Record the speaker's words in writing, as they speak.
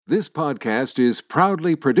This podcast is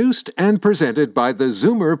proudly produced and presented by the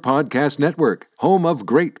Zoomer Podcast Network, home of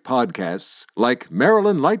great podcasts like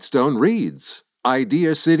Marilyn Lightstone Reads,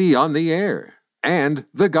 Idea City on the Air, and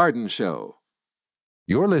The Garden Show.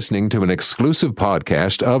 You're listening to an exclusive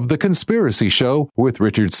podcast of The Conspiracy Show with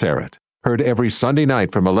Richard Serrett. Heard every Sunday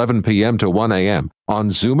night from 11 p.m. to 1 a.m. on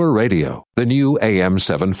Zoomer Radio, the new AM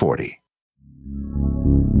 740.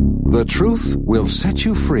 The truth will set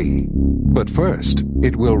you free, but first,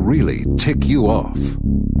 it will really tick you off.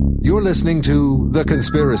 You're listening to The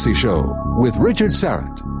Conspiracy Show with Richard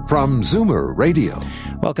Serrett from Zoomer Radio.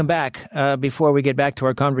 Welcome back. Before we get back to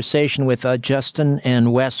our conversation with Justen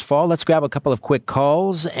and Wes Faull, let's grab a couple of quick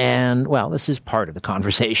calls. And, well, this is part of the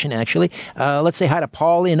conversation, actually. Let's say hi to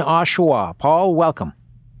Paul in Oshawa. Paul, welcome.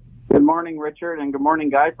 Good morning, Richard, and good morning,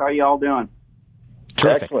 guys. How are you all doing?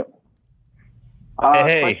 Terrific. Excellent.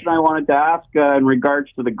 Question I wanted to ask in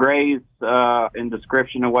regards to the Greys in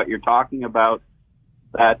description of what you're talking about,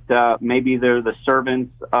 that maybe they're the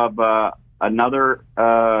servants of another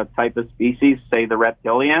type of species, say the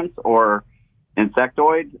reptilians or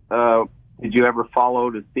insectoids. Did you ever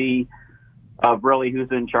follow to see really who's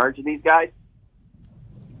in charge of these guys?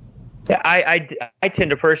 Yeah, I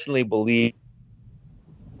tend to personally believe.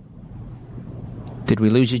 Did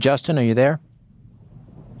we lose you, Justen? Are you there?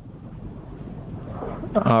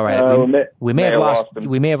 All right. We may have lost him.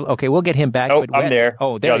 We may have. Okay, we'll get him back. Oh, I'm there.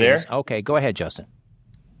 Oh, there he is. Okay, go ahead, Justen.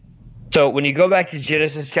 So when you go back to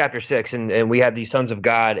Genesis chapter 6, and we have these sons of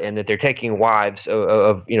God, and that they're taking wives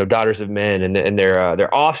of daughters of men and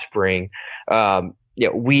their offspring,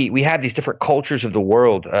 we have these different cultures of the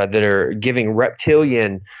world that are giving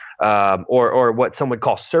reptilian or what some would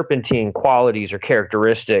call serpentine qualities or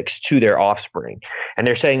characteristics to their offspring. And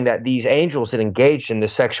they're saying that these angels that engaged in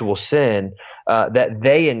this sexual sin, that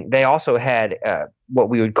they also had what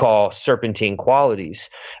we would call serpentine qualities.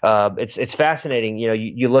 It's fascinating.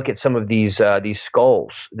 You look at some of these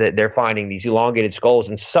skulls that they're finding, these elongated skulls,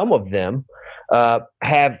 and some of them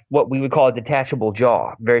have what we would call a detachable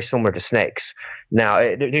jaw, very similar to snakes. Now,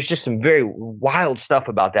 there's just some very wild stuff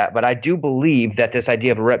about that, but I do believe that this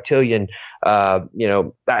idea of a reptilian,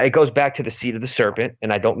 it goes back to the seed of the serpent,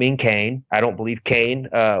 and I don't mean Cain. I don't believe Cain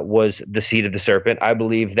was the seed of the serpent. I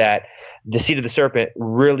believe that the seed of the serpent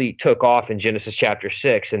really took off in Genesis chapter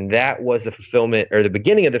 6, and that was the fulfillment, or the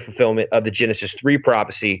beginning of the fulfillment of the Genesis 3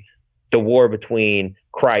 prophecy, the war between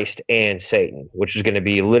Christ and Satan, which is going to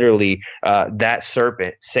be literally that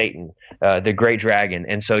serpent, Satan, the great dragon.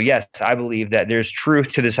 And so, yes, I believe that there's truth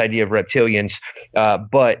to this idea of reptilians,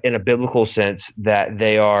 but in a biblical sense, that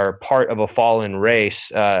they are part of a fallen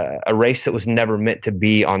race, a race that was never meant to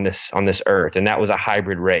be on this earth, and that was a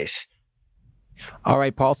hybrid race. All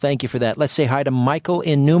right, Paul, thank you for that. Let's say hi to Michael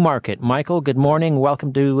in Newmarket. Michael, good morning.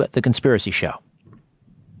 Welcome to The Conspiracy Show.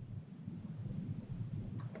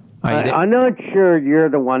 I'm not sure you're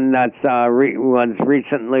the one that's was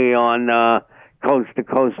recently on Coast to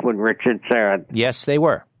Coast with Richard Serrett. Yes, they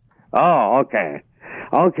were. Oh, okay.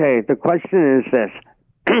 Okay, the question is this.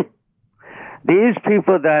 These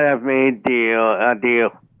people that have made a deal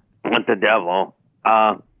with the devil,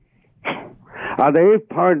 are they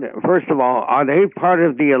first of all, are they part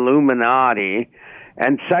of the Illuminati?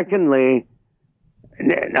 And secondly,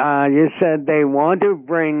 you said they want to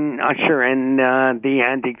usher in the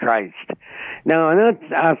Antichrist. Now, I'm not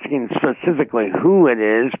asking specifically who it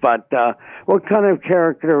is, but what kind of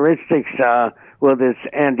characteristics will this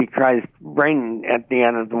Antichrist bring at the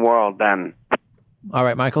end of the world then? All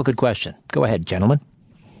right, Michael, good question. Go ahead, gentlemen.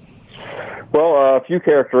 Well, a few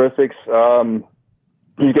characteristics.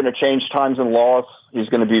 He's going to change times and laws. He's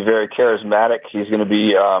going to be very charismatic. He's going to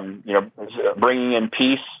be, bringing in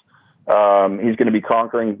peace. He's going to be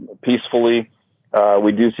conquering peacefully.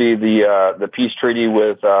 We do see the peace treaty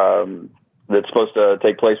that's supposed to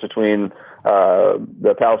take place between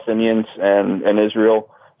the Palestinians and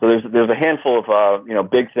Israel. So there's a handful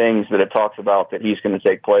of big things that it talks about that he's going to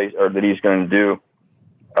take place or that he's going to do.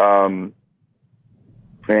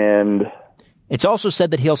 And it's also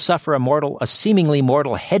said that he'll suffer a seemingly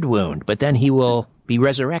mortal head wound, but then he will be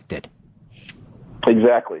resurrected.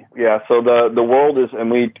 Exactly. Yeah. So the world is, and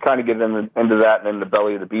we kind of get into that and in the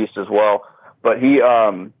belly of the beast as well. But he's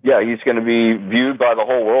going to be viewed by the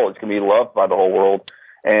whole world. He's going to be loved by the whole world.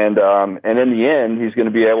 And in the end, he's going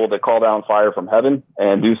to be able to call down fire from heaven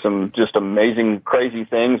and do some just amazing, crazy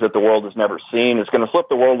things that the world has never seen. It's going to flip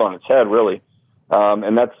the world on its head, really.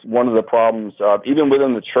 And that's one of the problems. Even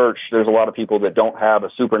within the church, there's a lot of people that don't have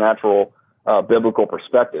a supernatural biblical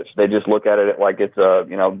perspective. They just look at it like it's a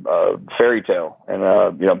fairy tale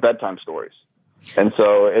and bedtime stories. And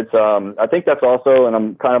so it's, I think that's also, and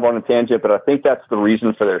I'm kind of on a tangent, but I think that's the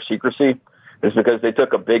reason for their secrecy, is because they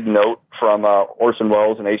took a big note from Orson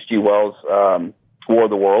Welles and H.G. Wells' War of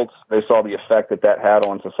the Worlds. They saw the effect that had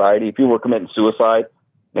on society. People were committing suicide,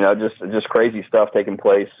 just crazy stuff taking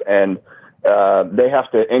place, and they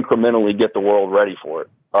have to incrementally get the world ready for it.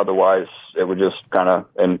 Otherwise, it would just kind of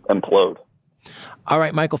implode. All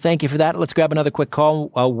right, Michael, thank you for that. Let's grab another quick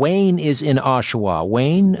call. Wayne is in Oshawa.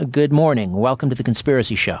 Wayne, good morning. Welcome to The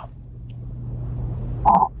Conspiracy Show.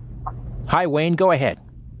 Hi, Wayne. Go ahead.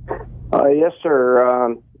 Yes,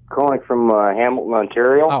 sir. Calling from Hamilton,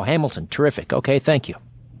 Ontario. Oh, Hamilton. Terrific. Okay, thank you.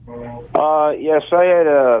 Yes, I had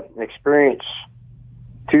an experience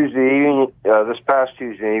Tuesday evening, this past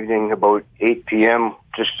Tuesday evening, about 8 p.m.,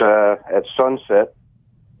 just at sunset.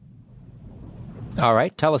 All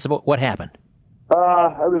right. Tell us about what happened.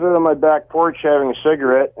 I was out on my back porch having a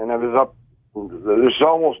cigarette, and I was up. It was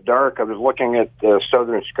almost dark. I was looking at the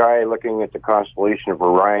southern sky, looking at the constellation of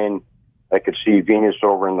Orion. I could see Venus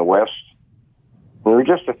over in the west. There were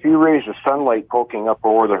just a few rays of sunlight poking up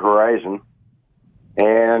over the horizon,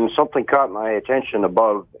 and something caught my attention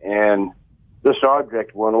above, and this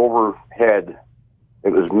object went overhead.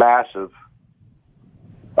 It was massive.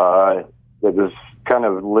 It was kind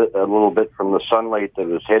of lit a little bit from the sunlight that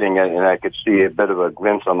was hitting it, and I could see a bit of a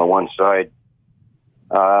glint on the one side.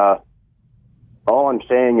 All I'm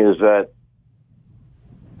saying is that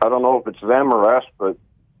I don't know if it's them or us, but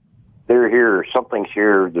they're here. Something's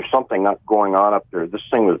here. There's something not going on up there. This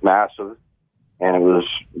thing was massive, and it was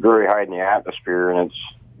very high in the atmosphere, and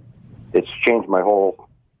it's changed my whole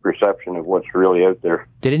perception of what's really out there.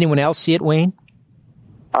 Did anyone else see it, Wayne?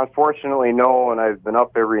 Unfortunately, no, and I've been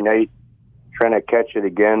up every night trying to catch it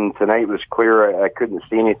again. Tonight was clear. I couldn't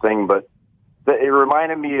see anything, but it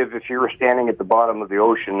reminded me of if you were standing at the bottom of the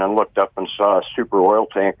ocean and looked up and saw a super oil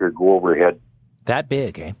tanker go overhead. That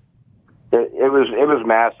big, eh? It was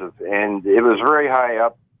massive, and it was very high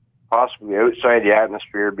up, possibly outside the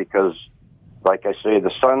atmosphere, because, like I say,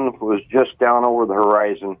 the sun was just down over the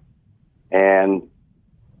horizon, and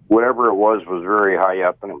whatever it was very high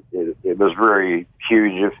up, and it was very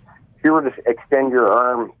huge. If you were to extend your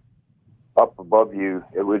arm up above you,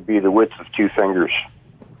 it would be the width of 2 fingers.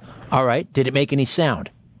 All right. Did it make any sound?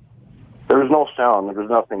 There was no sound. There was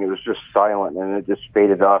nothing. It was just silent, and it just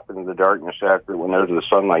faded off into the darkness after it went out of the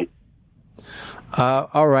sunlight.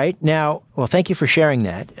 All right. Now, well, thank you for sharing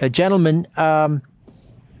that. Gentlemen, that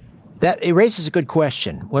it raises a good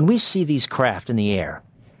question. When we see these craft in the air,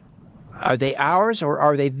 are they ours or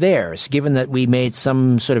are they theirs, given that we made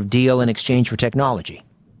some sort of deal in exchange for technology?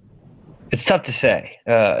 It's tough to say.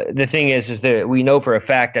 The thing is that we know for a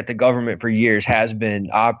fact that the government for years has been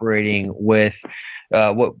operating with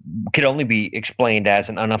what could only be explained as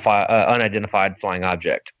an unidentified flying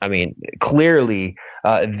object. I mean, clearly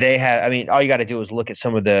they have. I mean, all you got to do is look at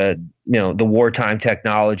some of the the wartime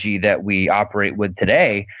technology that we operate with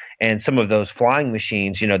today, and some of those flying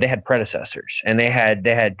machines. They had predecessors, and they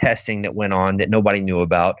had testing that went on that nobody knew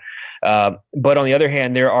about. But on the other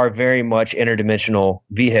hand, there are very much interdimensional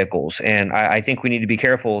vehicles. And I think we need to be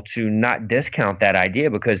careful to not discount that idea,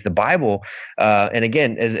 because the Bible, and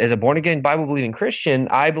again, as a born-again Bible-believing Christian,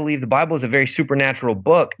 I believe the Bible is a very supernatural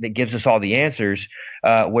book that gives us all the answers,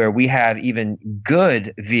 where we have even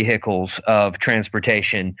good vehicles of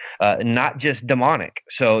transportation, not just demonic.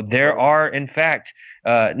 So there are, in fact,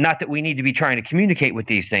 not that we need to be trying to communicate with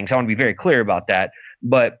these things. I want to be very clear about that.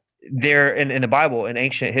 But there in the Bible, in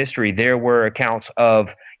ancient history, there were accounts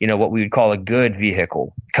of what we would call a good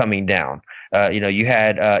vehicle coming down. You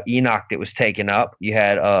had Enoch that was taken up. You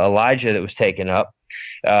had Elijah that was taken up.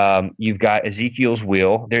 You've got Ezekiel's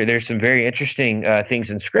wheel. There's some very interesting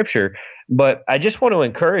things in Scripture. But I just want to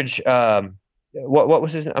encourage. What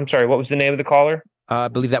was his? I'm sorry. What was the name of the caller? I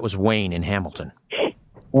believe that was Wayne in Hamilton.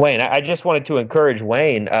 Wayne, I just wanted to encourage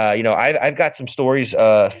Wayne. I've got some stories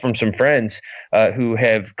from some friends who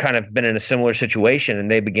have kind of been in a similar situation, and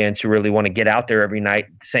they began to really want to get out there every night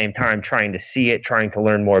at the same time, trying to see it, trying to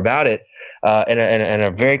learn more about it. And a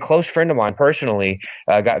very close friend of mine personally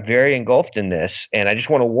got very engulfed in this. And I just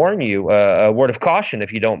want to warn you, a word of caution,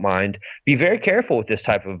 if you don't mind, be very careful with this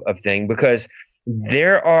type of thing, because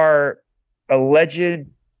there are alleged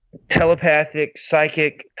telepathic,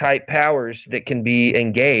 psychic type powers that can be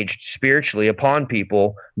engaged spiritually upon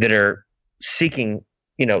people that are seeking,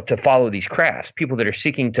 to follow these crafts, people that are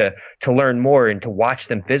seeking to learn more and to watch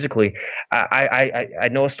them physically. I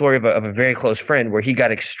know a story of a very close friend where he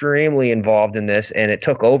got extremely involved in this, and it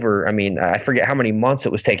took over. I mean, I forget how many months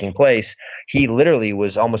it was taking place. He literally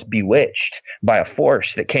was almost bewitched by a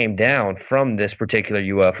force that came down from this particular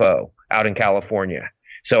UFO out in California.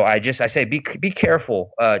 So I say be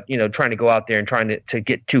careful, trying to go out there and trying to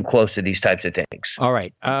get too close to these types of things. All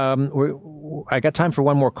right. I got time for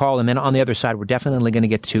one more call, and then on the other side, we're definitely going to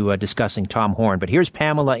get to discussing Tom Horn. But here's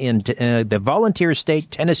Pamela in the Volunteer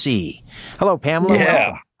State, Tennessee. Hello, Pamela.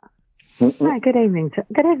 Yeah. Welcome. Hi. Good evening.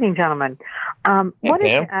 Good evening, gentlemen.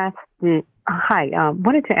 Wanted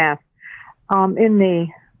to ask.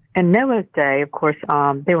 In Noah's day, of course,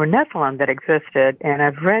 there were Nephilim that existed, and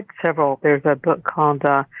I've read several. There's a book called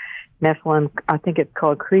Nephilim. I think it's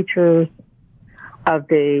called Creatures of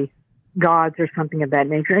the Gods or something of that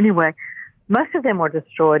nature. Anyway, most of them were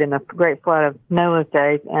destroyed in the Great Flood of Noah's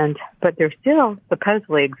days, but there still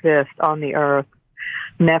supposedly exist on the earth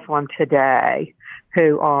Nephilim today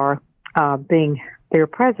who are they're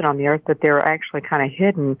present on the earth, but they're actually kind of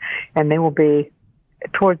hidden, and they will be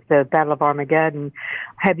towards the Battle of Armageddon.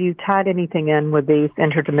 Have you tied anything in with these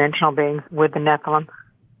interdimensional beings with the Nephilim?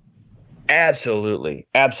 Absolutely.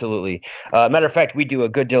 Matter of fact, we do a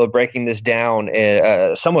good deal of breaking this down,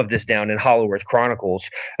 some of this down in Hollow Earth Chronicles.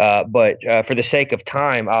 But for the sake of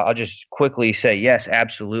time, I'll just quickly say yes,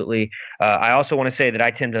 absolutely. I also want to say that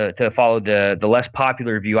I tend to follow the less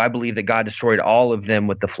popular view. I believe that God destroyed all of them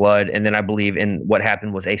with the flood, and then I believe in what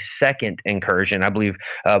happened was a second incursion. I believe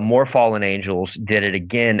more fallen angels did it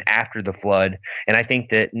again after the flood, and I think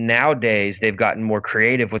that nowadays they've gotten more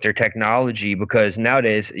creative with their technology, because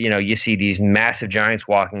nowadays, you see these massive giants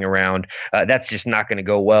walking around. That's just not going to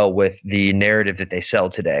go well with the narrative that they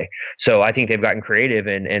sell today. So I think they've gotten creative,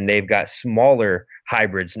 and they've got smaller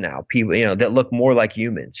hybrids now, people that look more like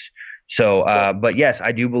humans. So, but yes,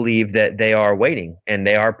 I do believe that they are waiting, and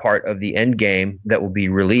they are part of the end game that will be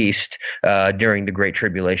released during the Great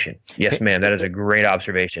Tribulation. Yes, ma'am. That is a great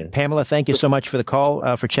observation. Pamela, thank you so much for the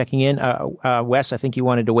call, for checking in. Wes, I think you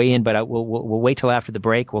wanted to weigh in, but we'll wait till after the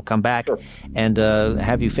break. We'll come back and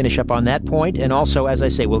have you finish up on that point. And also, as I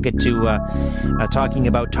say, we'll get to talking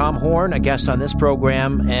about Tom Horn, a guest on this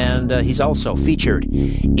program, and he's also featured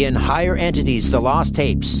in Higher Entities, The Lost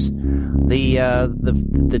Tapes.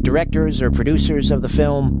 The directors or producers of the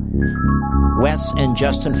film, Wes and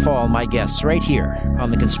Justen Faull, my guests, right here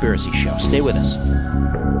on The Conspiracy Show. Stay with us.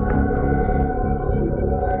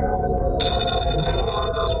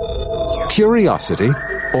 Curiosity,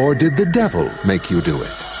 or did the devil make you do it?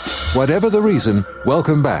 Whatever the reason,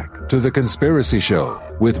 welcome back to The Conspiracy Show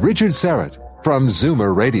with Richard Serrett from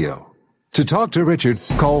Zoomer Radio. To talk to Richard,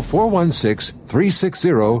 call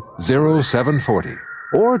 416-360-0740.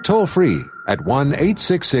 Or toll free at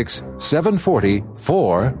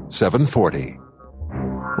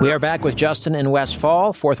 1-866-740-4740. We are back with Justen and Wes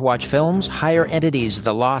Faull, Fourth Watch Films, Higher Entities,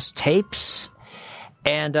 The Lost Tapes.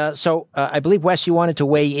 And so I believe, Wes, you wanted to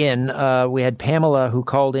weigh in. We had Pamela, who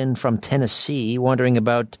called in from Tennessee, wondering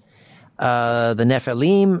about the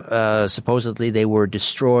Nephilim. Supposedly they were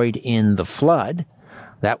destroyed in the flood.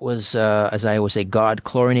 That was, as I always say, God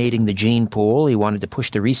chlorinating the gene pool. He wanted to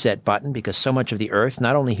push the reset button because so much of the earth,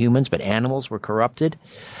 not only humans, but animals, were corrupted.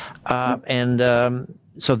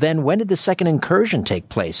 So then when did the second incursion take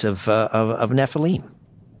place of Nephilim?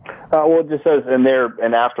 Well, it just says in there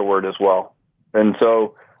and afterward as well. And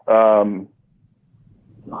so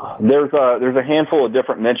there's a handful of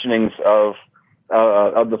different mentionings of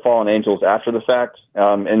the fallen angels after the fact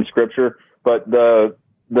in Scripture. But the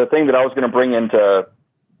thing that I was going to bring into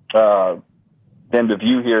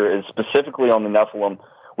view here is specifically on the Nephilim.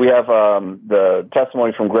 We have the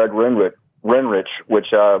testimony from Greg Renrich, which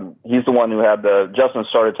he's the one who had Justin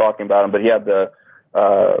started talking about him, but he had the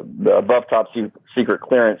above top secret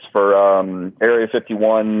clearance for Area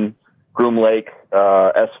 51, Groom Lake,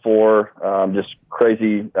 S4, just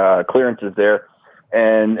crazy clearances there,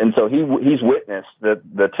 and so he's witnessed the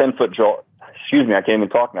 10-foot I can't even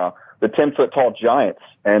talk now. The 10-foot tall giants,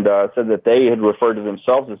 and said that they had referred to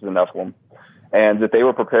themselves as the Nephilim, and that they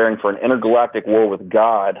were preparing for an intergalactic war with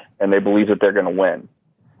God, and they believe that they're going to win.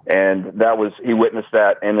 And he witnessed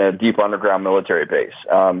that in a deep underground military base.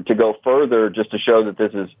 To go further, just to show that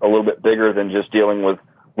this is a little bit bigger than just dealing with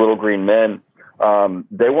little green men,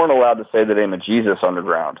 they weren't allowed to say the name of Jesus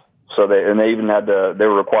underground. So they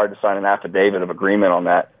were required to sign an affidavit of agreement on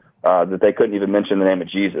that they couldn't even mention the name of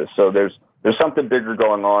Jesus. So there's something bigger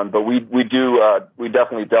going on, but we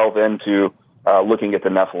definitely delve into looking at the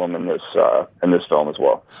Nephilim in this film as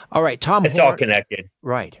well. All right, Tom Horn. It's all connected.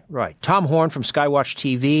 Right. Tom Horn from Skywatch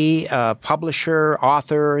TV, publisher,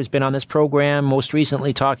 author, has been on this program, most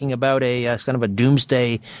recently talking about a kind of a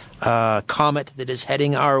doomsday comet that is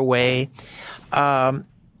heading our way.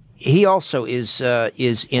 He also is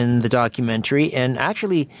in the documentary, and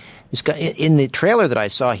actually, in the trailer that I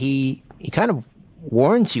saw, he kind of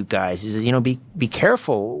warns you guys, is, be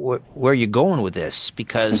careful where you're going with this,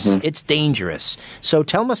 because it's dangerous. So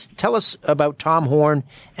tell us about Tom Horn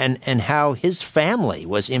and how his family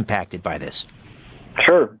was impacted by this.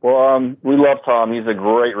 Sure. Well, we love Tom. He's a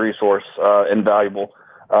great resource, invaluable.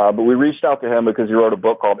 But we reached out to him because he wrote a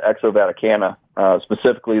book called Exo Vaticana.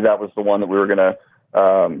 Specifically, that was the one that we were going to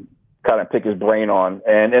kind of pick his brain on.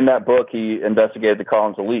 And in that book, he investigated the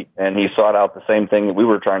Collins elite, and he sought out the same thing that we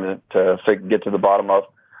were trying to get to the bottom of.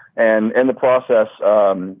 And in the process,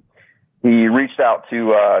 he reached out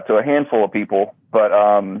to a handful of people, but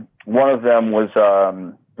one of them was,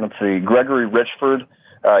 Gregory Richford.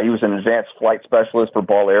 He was an advanced flight specialist for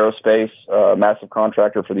Ball Aerospace, a massive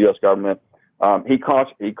contractor for the U.S. government. He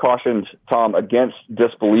cautioned Tom against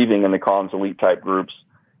disbelieving in the Collins elite type groups.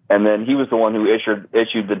 And then he was the one who issued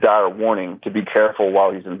the dire warning to be careful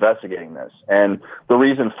while he's investigating this. And the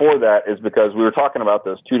reason for that is because we were talking about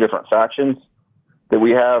those two different factions that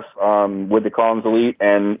we have with the Collins elite,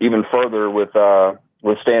 and even further with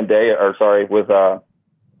Stan Day, with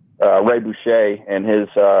Ray Boucher and his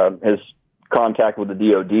contact with the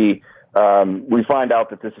DOD. We find out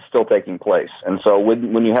that this is still taking place. And so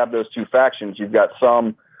when you have those two factions, you've got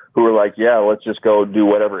some who are like, yeah, let's just go do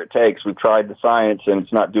whatever it takes. We've tried the science and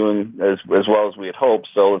it's not doing as well as we had hoped,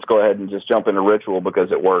 so let's go ahead and just jump into ritual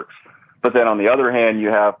because it works. But then on the other hand, you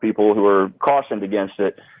have people who are cautioned against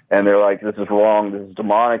it, and they're like, this is wrong, this is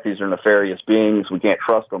demonic, these are nefarious beings, we can't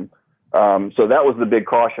trust them. So that was the big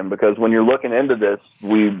caution, because when you're looking into this,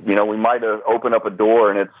 we might have opened up a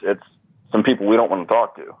door, and it's some people we don't want to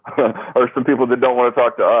talk to, or some people that don't want to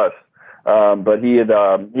talk to us. But he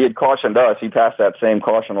had cautioned us. He passed that same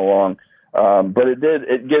caution along. But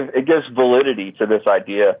it gives validity to this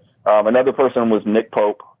idea. Another person was Nick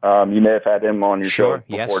Pope. You may have had him on your show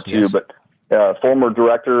before too, but former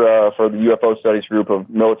director for the UFO Studies Group of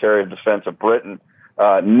Military of Defense of Britain.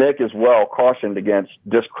 Nick as well cautioned against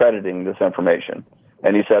discrediting this information.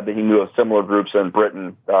 And he said that he knew of similar groups in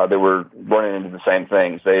Britain that were running into the same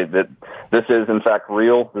things. That this is, in fact,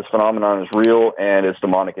 real. This phenomenon is real, and it's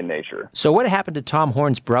demonic in nature. So what happened to Tom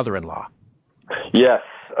Horn's brother-in-law? Yes.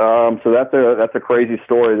 So that's a crazy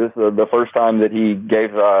story. This is the first time that he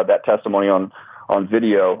gave that testimony on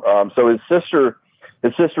video. So his sister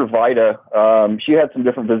Vida, she had some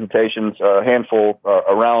different visitations, a handful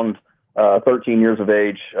around 13 years of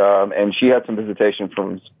age, and she had some visitation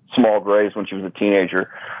from small grays when she was a teenager.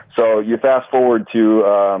 So you fast forward to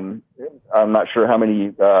I'm not sure how many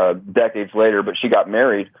decades later, but she got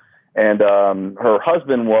married, and her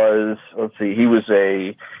husband was, he was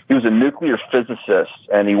a nuclear physicist,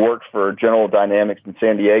 and he worked for General Dynamics in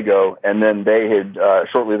San Diego, and then they had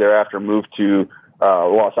shortly thereafter moved to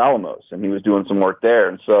Los Alamos, and he was doing some work there.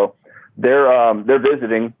 And so they're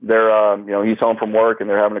visiting. He's home from work, and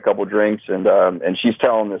they're having a couple of drinks, and she's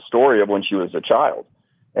telling this story of when she was a child.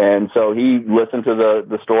 And so he listened to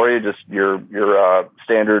the story, just your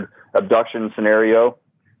standard abduction scenario,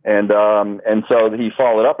 and so he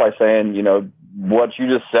followed up by saying, what you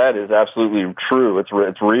just said is absolutely true.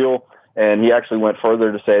 It's real, and he actually went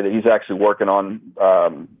further to say that he's actually working on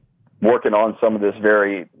some of this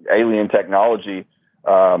very alien technology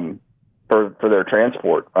for their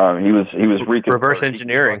transport. He was reverse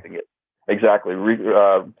engineering it. Exactly,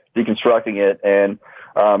 deconstructing it, and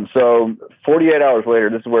so 48 hours later,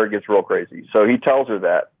 this is where it gets real crazy. So he tells her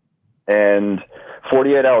that, and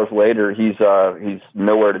 48 hours later, he's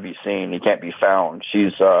nowhere to be seen. He can't be found.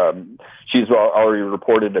 She's already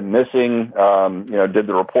reported him missing. Did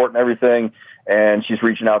the report and everything, and she's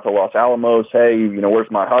reaching out to Los Alamos. Hey,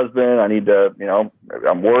 where's my husband? I need to,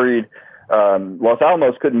 I'm worried. Los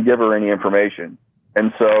Alamos couldn't give her any information,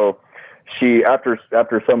 and so she, after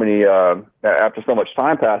so much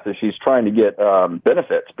time passes, she's trying to get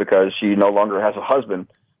benefits because she no longer has a husband.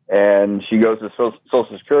 And she goes to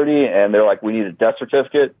Social Security, and they're like, we need a death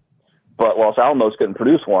certificate. But Los Alamos couldn't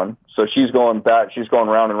produce one. So she's going back. She's going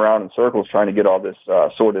round and round in circles trying to get all this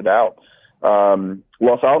sorted out.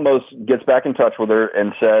 Los Alamos gets back in touch with her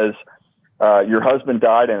and says, your husband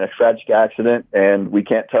died in a tragic accident, and we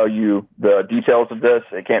can't tell you the details of this.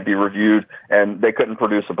 It can't be reviewed, and they couldn't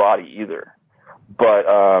produce a body either. But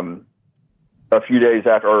a few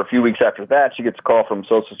weeks after that, she gets a call from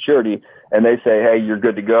Social Security, and they say, hey, you're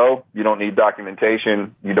good to go. You don't need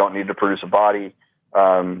documentation. You don't need to produce a body.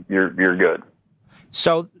 You're good.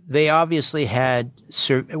 So they obviously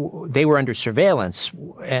they were under surveillance,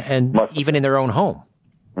 and even in their own home.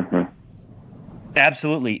 Mm-hmm.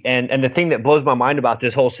 Absolutely. And the thing that blows my mind about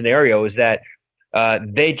this whole scenario is that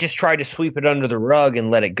They just tried to sweep it under the rug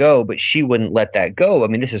and let it go, but she wouldn't let that go. I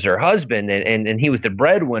mean, this is her husband, and he was the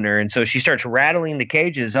breadwinner. And so she starts rattling the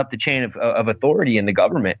cages up the chain of authority in the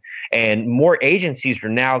government. And more agencies are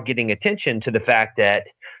now getting attention to the fact that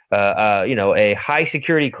a high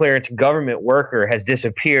security clearance government worker has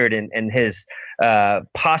disappeared, and his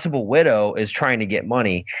possible widow is trying to get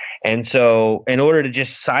money. And so in order to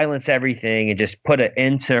just silence everything and just put an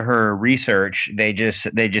end to her research, they just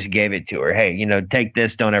gave it to her. Hey, take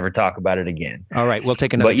this. Don't ever talk about it again. All right. We'll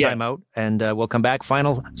take another time out, and we'll come back.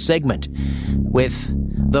 Final segment with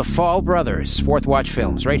the Faull Brothers, Fourth Watch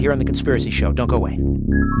Films, right here on The Conspiracy Show. Don't go away.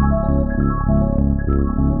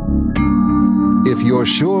 If you're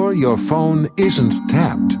sure your phone isn't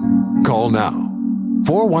tapped, call now.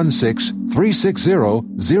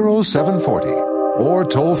 416-360-0740 or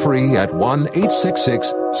toll free at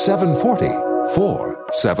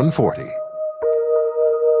 1-866-740-4740.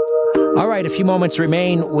 All right, a few moments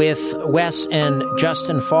remain with Wes and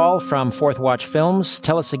Justen Faull from Fourth Watch Films.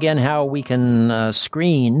 Tell us again how we can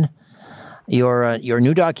screen your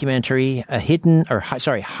new documentary,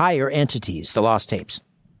 Higher Entities, The Lost Tapes.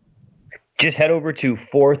 Just head over to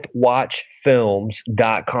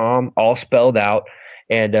fourthwatchfilms.com, all spelled out,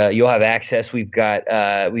 and you'll have access. We've got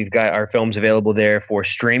our films available there for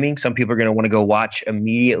streaming. Some people are going to want to go watch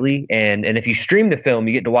immediately, and if you stream the film,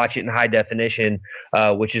 you get to watch it in high definition,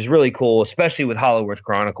 which is really cool, especially with Hollowworth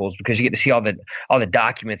Chronicles, because you get to see all the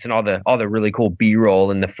documents and all the really cool B-roll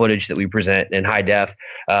and the footage that we present in high def.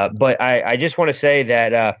 But I just want to say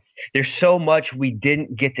that there's so much we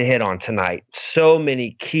didn't get to hit on tonight. So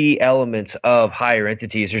many key elements of Higher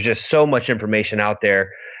Entities. There's just so much information out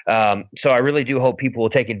there. So I really do hope people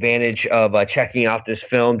will take advantage of checking out this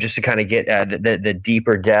film just to kind of get the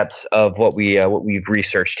deeper depths of what we've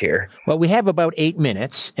researched here. Well, we have about 8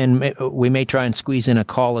 minutes, and we may try and squeeze in a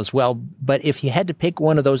call as well. But if you had to pick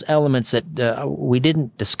one of those elements that we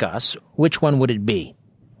didn't discuss, which one would it be?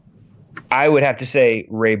 I would have to say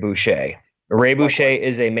Ray Boucher. Ray Boucher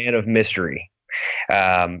is a man of mystery.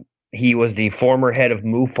 He was the former head of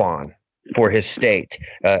MUFON for his state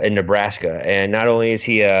in Nebraska. And not only is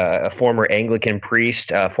he a former Anglican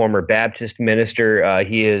priest, a former Baptist minister,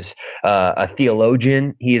 he is a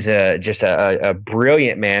theologian. He is just a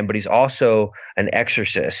brilliant man, but he's also an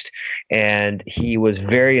exorcist. And he was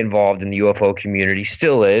very involved in the UFO community,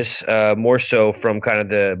 still is, more so from kind of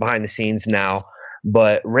the behind the scenes now.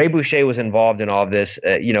 But Ray Boucher was involved in all of this,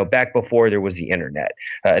 back before there was the internet.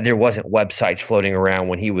 There wasn't websites floating around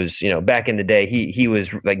when he was, back in the day. He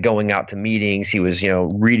was like going out to meetings. He was,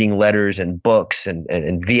 reading letters and books and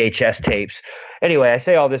VHS tapes. Anyway, I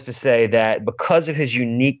say all this to say that because of his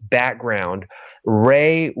unique background,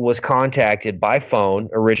 Ray was contacted by phone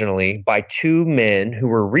originally by two men who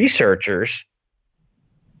were researchers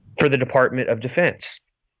for the Department of Defense.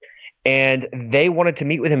 And they wanted to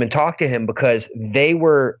meet with him and talk to him because they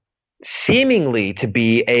were seemingly to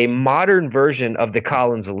be a modern version of the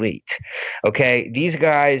Collins elite. Okay, these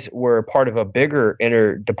guys were part of a bigger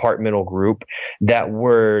interdepartmental group that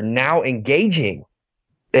were now engaging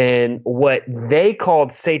in what they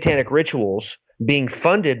called satanic rituals being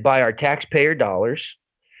funded by our taxpayer dollars,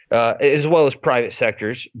 as well as private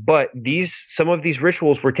sectors. But some of these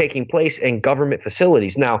rituals were taking place in government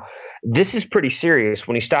facilities. Now, this is pretty serious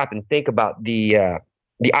when you stop and think about the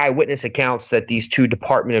eyewitness accounts that these two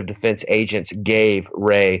Department of Defense agents gave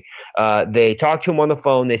Ray. They talked to him on the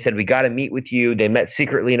phone. They said, "We got to meet with you." They met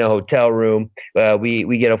secretly in a hotel room.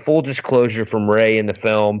 We get a full disclosure from Ray in the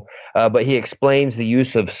film, but he explains the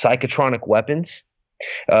use of psychotronic weapons,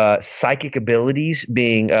 psychic abilities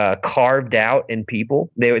being carved out in people.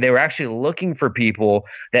 They were actually looking for people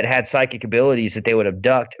that had psychic abilities that they would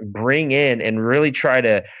abduct, bring in, and really try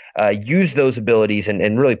to use those abilities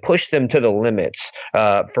and really push them to the limits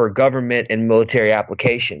for government and military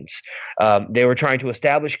applications. They were trying to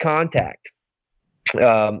establish contact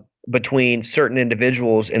between certain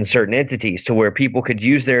individuals and certain entities to where people could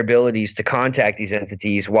use their abilities to contact these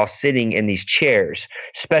entities while sitting in these chairs,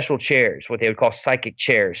 special chairs, what they would call psychic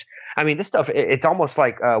chairs. I mean, this stuff, it's almost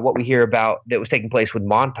like what we hear about that was taking place with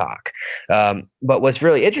Montauk. But what's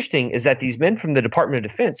really interesting is that these men from the Department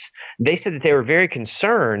of Defense, they said that they were very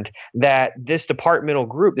concerned that this departmental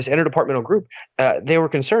group, this interdepartmental group, they were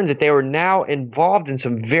concerned that they were now involved in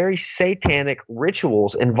some very satanic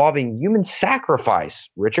rituals involving human sacrifice,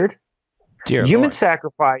 Richard. Dear human Lord.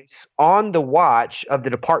 Sacrifice on the watch of the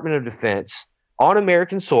Department of Defense, on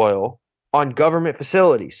American soil, on government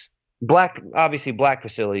facilities. Black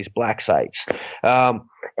facilities, black sites.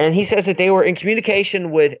 And he says that they were in communication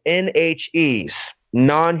with NHEs,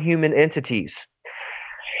 non-human entities.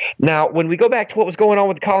 Now, when we go back to what was going on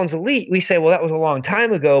with the Collins Elite, we say, well, that was a long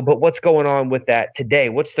time ago, but what's going on with that today?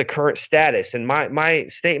 What's the current status? And my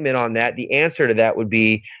statement on that, the answer to that would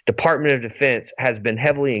be Department of Defense has been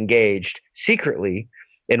heavily engaged secretly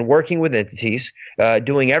in working with entities,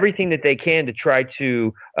 doing everything that they can to try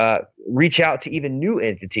to reach out to even new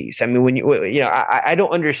entities. I mean, I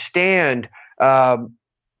don't understand.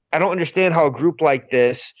 I don't understand how a group like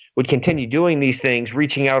this would continue doing these things,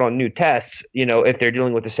 reaching out on new tests, if they're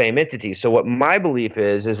dealing with the same entities. So what my belief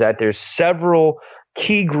is that there's several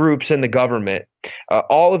key groups in the government.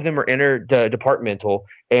 All of them are interdepartmental,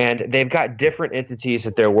 and they've got different entities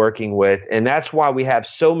that they're working with. And that's why we have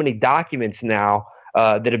so many documents now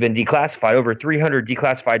that have been declassified, over 300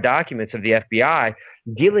 declassified documents of the FBI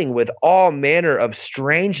dealing with all manner of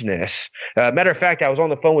strangeness. Matter of fact, I was on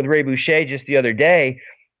the phone with Ray Boucher just the other day,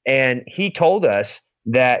 and he told us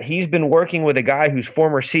that he's been working with a guy who's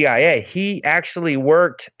former CIA. He actually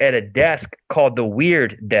worked at a desk called the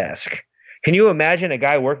Weird Desk. Can you imagine a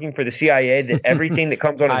guy working for the CIA that everything that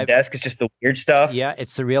comes on his desk is just the weird stuff? Yeah,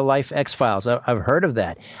 it's the real life X-Files. I've heard of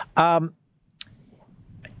that.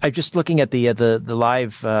 I'm just looking at the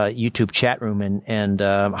live YouTube chat room, and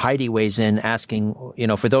Heidi weighs in asking,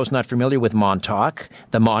 for those not familiar with Montauk,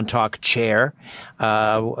 the Montauk chair,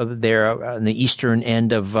 there on the eastern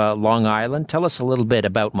end of Long Island. Tell us a little bit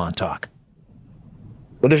about Montauk.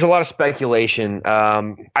 Well, there's a lot of speculation.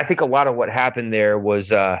 I think a lot of what happened there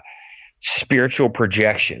was spiritual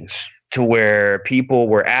projections, to where people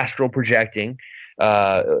were astral projecting,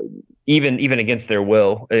 even against their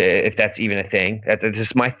will, if that's even a thing. That's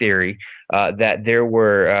just my theory, that there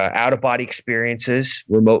were out-of-body experiences,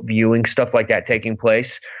 remote viewing, stuff like that taking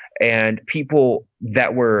place, and people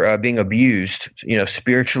that were being abused,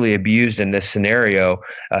 spiritually abused in this scenario,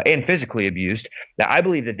 and physically abused. Now, I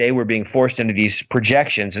believe that they were being forced into these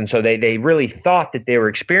projections, and so they really thought that they were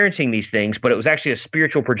experiencing these things, but it was actually a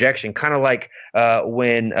spiritual projection, kind of like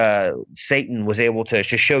when Satan was able to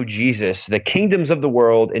show Jesus the kingdoms of the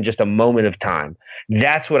world in just a moment of time.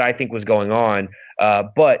 That's what I think was going on.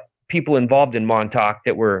 But people involved in Montauk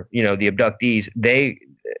that were, the abductees,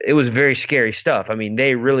 it was very scary stuff. I mean,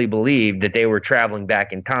 they really believed that they were traveling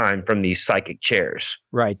back in time from these psychic chairs.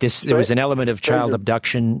 Right. There was an element of child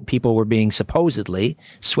abduction. People were being supposedly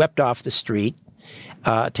swept off the street,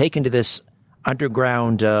 taken to this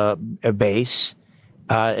underground base.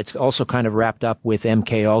 It's also kind of wrapped up with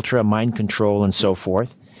MK Ultra, mind control, and so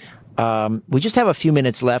forth. We just have a few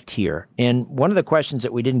minutes left here. And one of the questions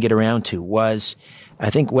that we didn't get around to was, I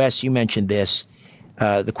think, Wes, you mentioned this.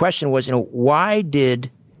 The question was, why did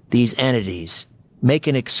these entities make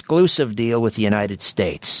an exclusive deal with the United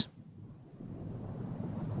States?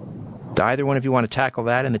 Do either one of you want to tackle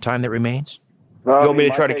that in the time that remains? You want me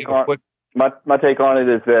to try to give a quick? My take on it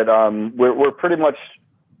is that we're pretty much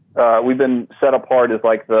we've been set apart as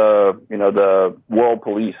like the world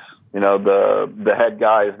police. The head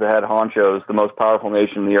guys, the head honchos, the most powerful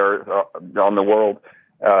nation on the earth, on the world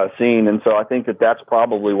scene, and so I think that's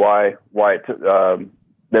probably why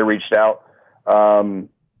they reached out.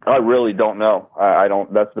 I really don't know. I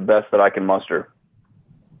don't. That's the best that I can muster.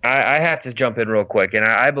 I have to jump in real quick, and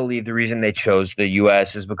I believe the reason they chose the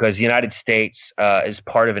U.S. is because the United States is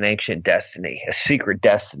part of an ancient destiny, a secret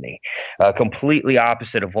destiny, completely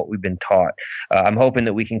opposite of what we've been taught. I'm hoping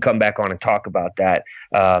that we can come back on and talk about that.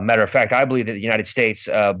 Matter of fact, I believe that the United States,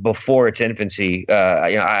 before its infancy,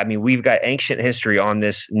 we've got ancient history on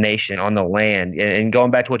this nation, on the land. And going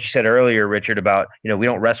back to what you said earlier, Richard, about we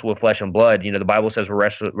don't wrestle with flesh and blood. The Bible says we're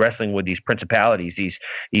wrestling with these principalities, these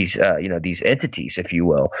entities, if you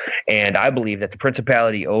will. And I believe that the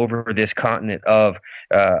principality over this continent of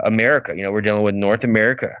America, we're dealing with North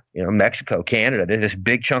America, Mexico, Canada, this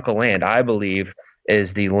big chunk of land, I believe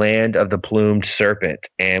is the land of the plumed serpent.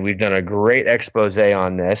 And we've done a great expose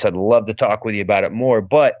on this. I'd love to talk with you about it more,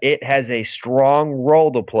 but it has a strong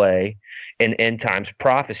role to play in end times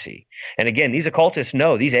prophecy. And again, these occultists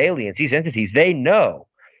know, these aliens, these entities, they know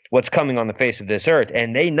what's coming on the face of this earth,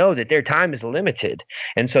 and they know that their time is limited.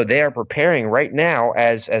 And so they are preparing right now,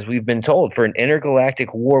 as we've been told, for an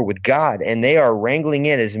intergalactic war with God, and they are wrangling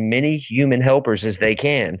in as many human helpers as they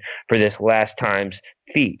can for this last time's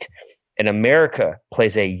feat. And America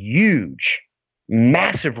plays a huge,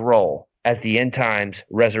 massive role as the end times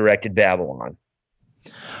resurrected Babylon.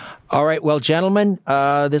 All right. Well, gentlemen,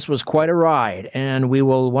 this was quite a ride, and we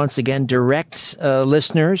will once again direct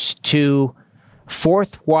listeners to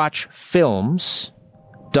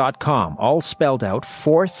fourthwatchfilms.com, all spelled out,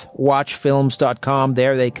 fourthwatchfilms.com.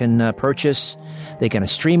 There they can purchase, they can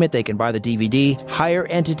stream it, they can buy the DVD, Higher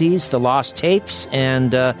Entities, The Lost Tapes,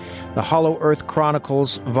 and the Hollow Earth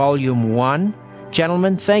Chronicles Volume 1.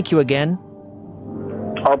 Gentlemen, thank you again.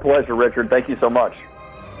 Our pleasure, Richard. Thank you so much.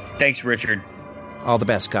 Thanks, Richard. All the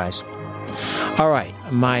best, guys. All right,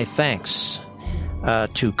 my thanks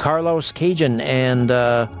to Carlos Cajun and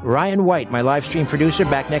Ryan White, my live stream producer,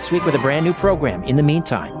 back next week with a brand new program. In the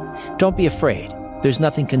meantime, don't be afraid. There's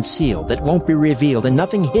nothing concealed that won't be revealed, and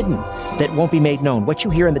nothing hidden that won't be made known. What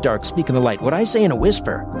you hear in the dark, speak in the light. What I say in a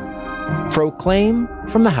whisper, proclaim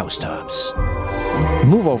from the housetops.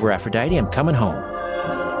 Move over, Aphrodite. I'm coming home.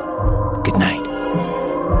 Good night.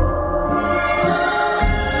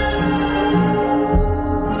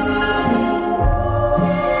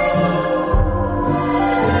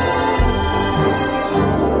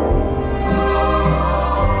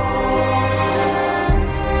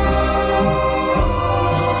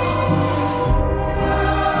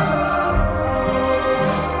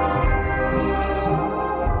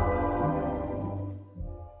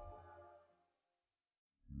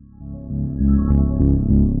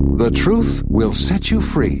 The truth will set you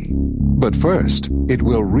free, but first, it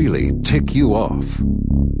will really tick you off.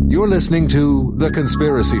 You're listening to The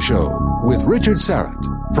Conspiracy Show with Richard Syrett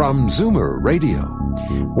from Zoomer Radio.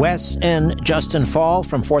 Wes and Justen Faull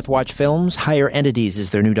from Fourth Watch Films. Higher Entities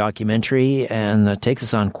is their new documentary, and that takes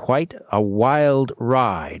us on quite a wild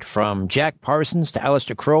ride from Jack Parsons to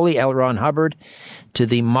Aleister Crowley, L. Ron Hubbard, to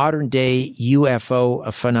the modern-day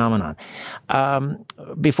UFO phenomenon.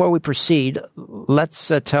 Before we proceed, let's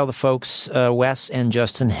tell the folks, Wes and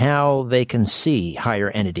Justen, how they can see Higher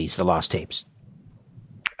Entities, the lost tapes.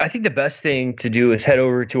 I think the best thing to do is head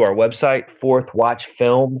over to our website,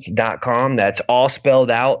 fourthwatchfilms.com. That's all spelled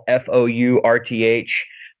out,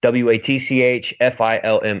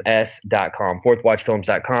 FOURTHWATCHFILMS.com,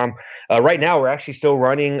 fourthwatchfilms.com. Right now, we're actually still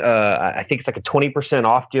running, I think it's like a 20%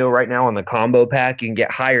 off deal right now on the combo pack. You can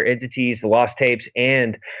get Higher Entities, the lost tapes,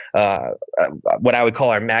 and what I would call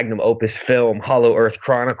our magnum opus film, Hollow Earth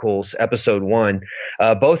Chronicles, Episode 1,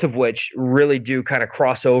 both of which really do kind of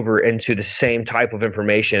cross over into the same type of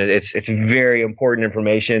information. It's very important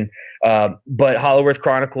information. But Hollow Earth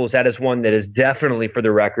Chronicles, that is one that is definitely for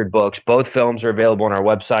the record books. Both films are available on our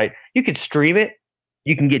website. You can stream it.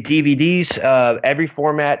 You can get DVDs. Every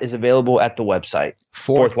format is available at the website,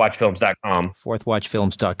 fourthwatchfilms.com.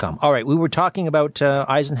 Fourthwatchfilms.com. All right, we were talking about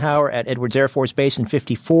Eisenhower at Edwards Air Force Base in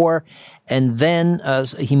 1954, and then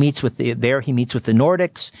he meets with the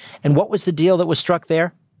Nordics. And what was the deal that was struck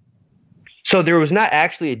there? So there was not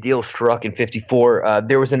actually a deal struck in 1954.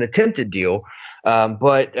 There was an attempted deal.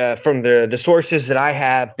 But from the sources that I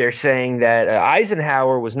have, they're saying that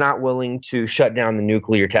Eisenhower was not willing to shut down the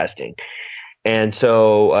nuclear testing. And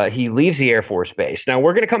so he leaves the Air Force Base. Now,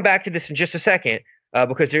 we're going to come back to this in just a second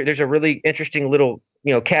because there's a really interesting little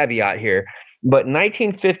caveat here. But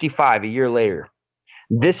 1955, a year later,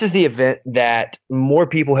 this is the event that more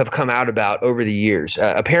people have come out about over the years.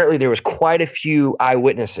 Apparently, there was quite a few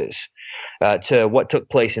eyewitnesses to what took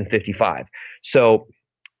place in 55. So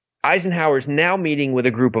Eisenhower's now meeting with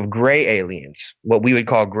a group of gray aliens, what we would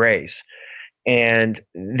call grays, and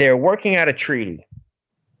they're working out a treaty.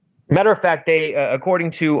 Matter of fact, they,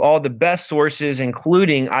 according to all the best sources,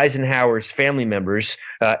 including Eisenhower's family members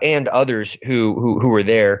and others who were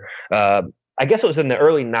there, I guess it was in the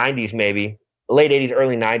early 90s, maybe late 80s,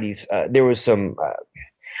 early 90s. There was some,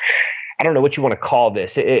 I don't know what you want to call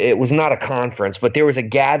this. It was not a conference, but there was a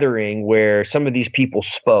gathering where some of these people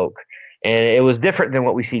spoke. And it was different than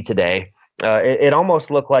what we see today. It almost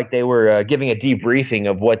looked like they were giving a debriefing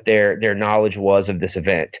of what their knowledge was of this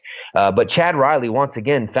event. But Chad Riley, once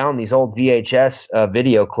again, found these old VHS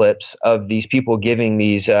video clips of these people giving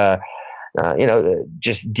these, just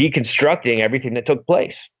deconstructing everything that took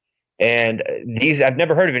place. And I've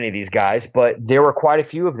never heard of any of these guys, but there were quite a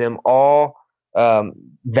few of them all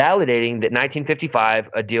validating that 1955,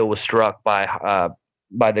 a deal was struck by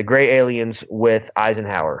the gray aliens with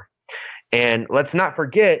Eisenhower. And let's not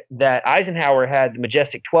forget that Eisenhower had the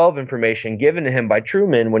Majestic 12 information given to him by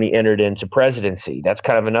Truman when he entered into presidency. That's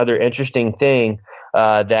kind of another interesting thing,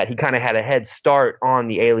 that he kind of had a head start on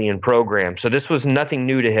the alien program. So this was nothing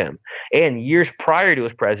new to him. And years prior to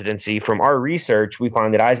his presidency, from our research, we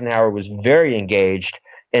found that Eisenhower was very engaged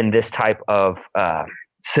in this type of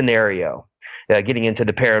scenario, getting into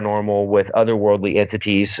the paranormal with otherworldly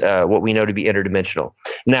entities, what we know to be interdimensional.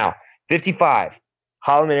 Now, 55.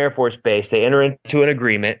 Holloman Air Force Base, they enter into an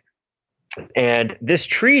agreement, and this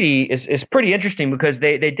treaty is pretty interesting because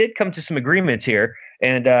they did come to some agreements here,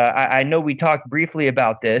 and I know we talked briefly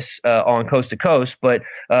about this on Coast to Coast, but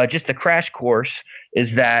just the crash course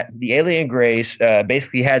is that the alien grays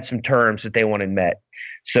basically had some terms that they wanted met.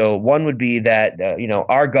 So one would be that,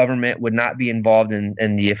 our government would not be involved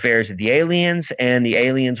in the affairs of the aliens, and the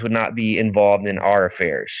aliens would not be involved in our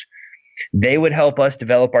affairs. They would help us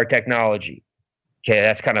develop our technology. Okay,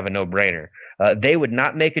 that's kind of a no-brainer. They would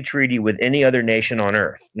not make a treaty with any other nation on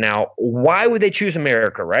Earth. Now, why would they choose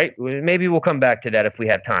America, right? Maybe we'll come back to that if we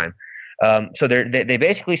have time. So they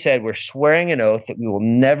basically said, we're swearing an oath that we will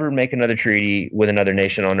never make another treaty with another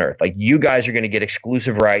nation on Earth. Like, you guys are going to get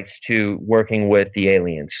exclusive rights to working with the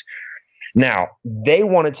aliens. Now, they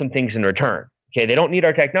wanted some things in return. Okay, they don't need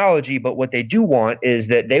our technology, but what they do want is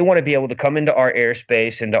that they want to be able to come into our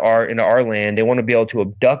airspace, into our land. They want to be able to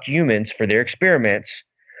abduct humans for their experiments.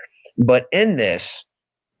 But in this,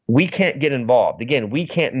 we can't get involved. Again, we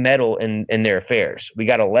can't meddle in their affairs. We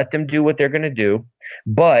got to let them do what they're going to do.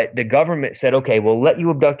 But the government said, okay, we'll let you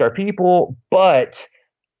abduct our people, but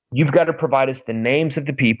you've got to provide us the names of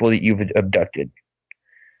the people that you've abducted.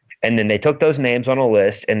 And then they took those names on a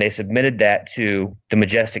list and they submitted that to the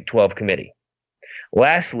Majestic 12 Committee.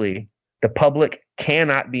 Lastly, the public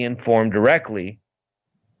cannot be informed directly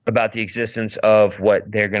about the existence of what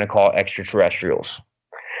they're going to call extraterrestrials.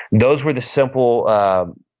 Those were the simple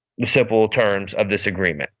terms of this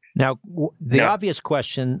agreement. Now, the obvious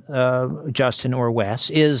question, Justen or Wes,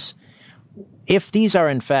 is if these are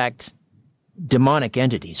in fact demonic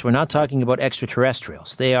entities, we're not talking about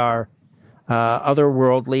extraterrestrials. They are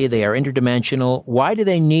otherworldly. They are interdimensional. Why do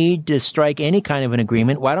they need to strike any kind of an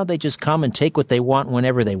agreement? Why don't they just come and take what they want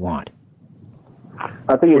whenever they want?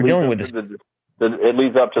 I think it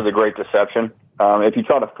leads up to the Great Deception. If you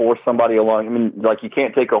try to force somebody along, I mean, like, you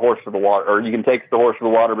can't take a horse to the water, or you can take the horse to the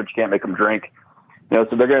water, but you can't make them drink. So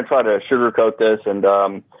they're going to try to sugarcoat this,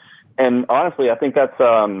 and honestly, I think that's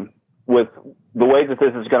with the way that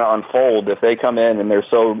this is going to unfold. If they come in and they're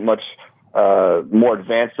so much more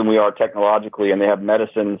advanced than we are technologically, and they have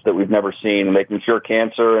medicines that we've never seen, and they can cure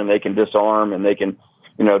cancer, and they can disarm, and they can,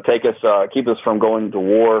 take us, keep us from going to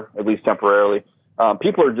war, at least temporarily.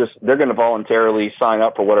 People they're going to voluntarily sign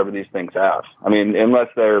up for whatever these things have. I mean, unless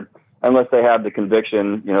they have the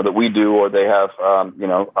conviction, that we do, or they have,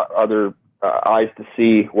 other eyes to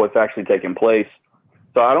see what's actually taking place.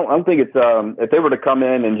 So I don't think it's, if they were to come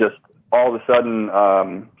in and just all of a sudden,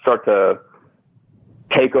 start to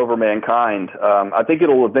take over mankind, I think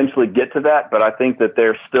it'll eventually get to that, but I think that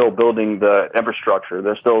they're still building the infrastructure.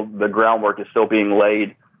 The groundwork is still being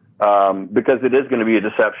laid, because it is going to be a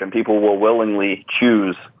deception. People will willingly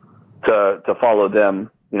choose to follow them,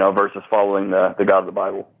 versus following the God of the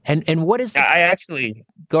Bible. And what is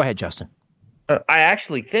go ahead, Justen. I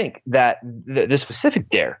actually think that the specific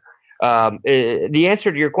there, the answer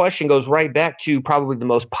to your question goes right back to probably the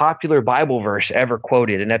most popular Bible verse ever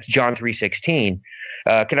quoted, and that's John 3:16.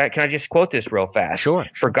 Can I just quote this real fast? Sure.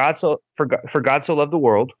 For God so loved the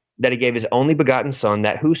world that he gave his only begotten Son,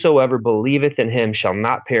 that whosoever believeth in him shall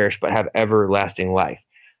not perish but have everlasting life.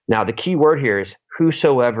 Now, the key word here is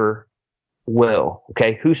whosoever will.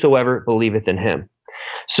 Okay, whosoever believeth in him.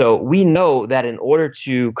 So we know that in order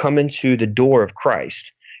to come into the door of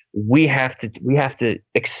Christ, we have to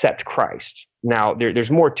accept Christ. Now,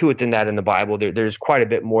 there's more to it than that in the Bible. There's quite a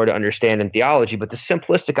bit more to understand in theology, but the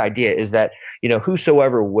simplistic idea is that,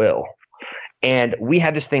 whosoever will. And we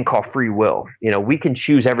have this thing called free will. We can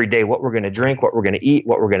choose every day what we're going to drink, what we're going to eat,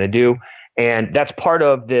 what we're going to do. And that's part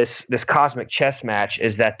of this cosmic chess match,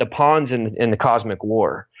 is that the pawns in the cosmic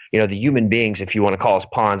war, the human beings, if you want to call us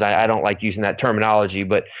pawns. I don't like using that terminology,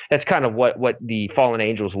 but that's kind of what the fallen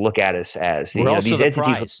angels look at us as. We're also the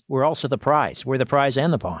prize. We're also the prize. We're the prize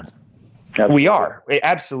and the pawn. We are,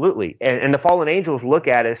 absolutely. And the fallen angels look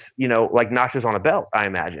at us, like notches on a belt, I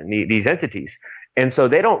imagine, these entities. And so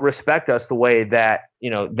they don't respect us the way that,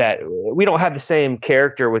 that we don't have the same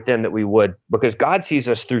character with them that we would, because God sees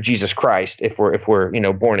us through Jesus Christ if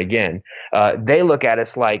we're born again. They look at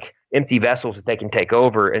us like empty vessels that they can take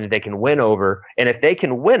over and that they can win over. And if they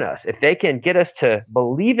can win us, if they can get us to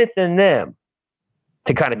believeth in them,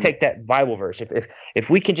 to kind of take that Bible verse, if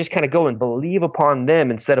we can just kind of go and believe upon them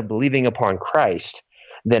instead of believing upon Christ,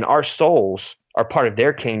 then our souls are part of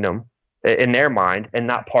their kingdom in their mind and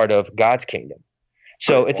not part of God's kingdom.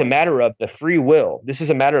 So it's a matter of the free will. This is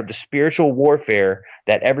a matter of the spiritual warfare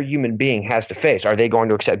that every human being has to face. Are they going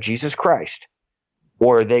to accept Jesus Christ,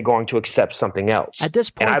 or are they going to accept something else? At this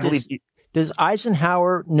point, does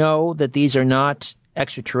Eisenhower know that these are not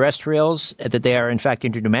extraterrestrials, that they are in fact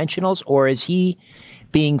interdimensionals, or is he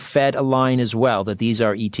being fed a line as well that these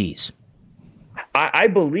are ETs? I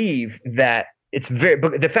believe that it's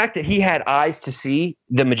but the fact that he had eyes to see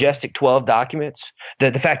the Majestic 12 documents,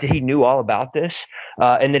 the fact that he knew all about this,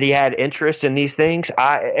 and that he had interest in these things,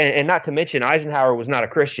 and not to mention Eisenhower was not a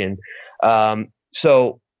Christian.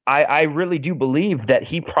 So I really do believe that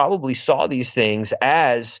he probably saw these things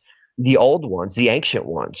as the old ones, the ancient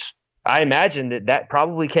ones. I imagine that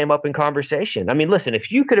probably came up in conversation. I mean, listen,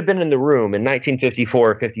 if you could have been in the room in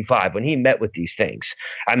 1954 or 55 when he met with these things,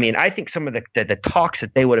 I mean, I think some of the talks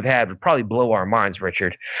that they would have had would probably blow our minds,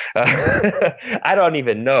 Richard. I don't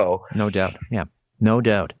even know. No doubt. Yeah, no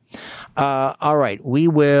doubt. All right, we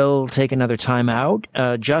will take another time out.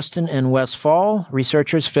 Justen and Wes Faull,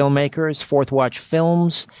 researchers, filmmakers, Fourth Watch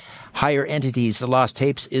Films, Higher Entities, The Lost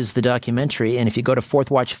Tapes is the documentary. And if you go to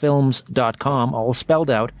fourthwatchfilms.com, all spelled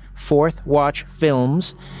out,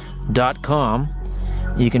 fourthwatchfilms.com,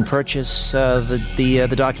 you can purchase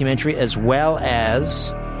the documentary as well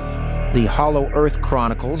as the Hollow Earth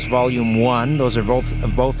Chronicles, Volume 1. Those are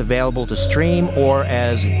both available to stream or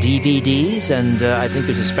as DVDs, and I think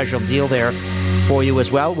there's a special deal there for you as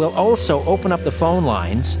well. We'll also open up the phone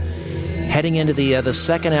lines heading into the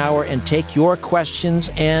second hour and take your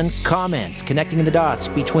questions and comments, connecting the dots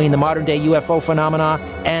between the modern-day UFO phenomena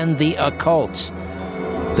and the occult.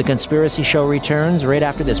 The Conspiracy Show returns right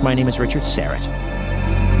after this. My name is Richard Serrett.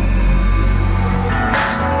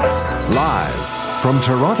 Live from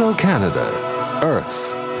Toronto, Canada,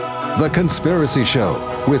 Earth, The Conspiracy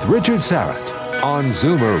Show with Richard Serrett on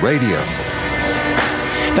Zoomer Radio.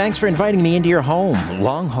 Thanks for inviting me into your home,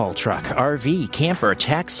 long-haul truck, RV, camper,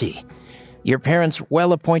 taxi. Your parents'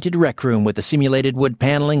 well-appointed rec room with the simulated wood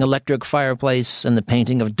paneling, electric fireplace, and the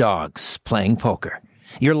painting of dogs playing poker.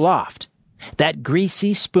 Your loft, that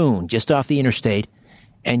greasy spoon just off the interstate,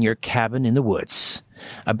 and your cabin in the woods.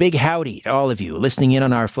 A big howdy to all of you listening in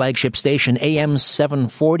on our flagship station, AM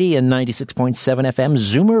 740 and 96.7 FM,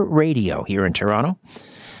 Zoomer Radio here in Toronto.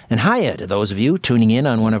 And hiya to those of you tuning in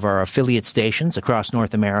on one of our affiliate stations across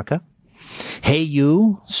North America. Hey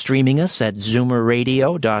you, streaming us at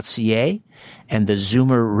zoomerradio.ca and the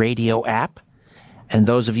Zoomer Radio app. And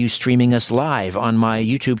those of you streaming us live on my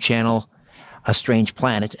YouTube channel, A Strange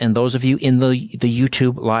Planet, and those of you in the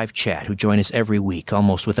YouTube live chat who join us every week,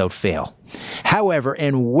 almost without fail. However,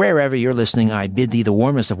 and wherever you're listening, I bid thee the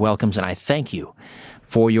warmest of welcomes, and I thank you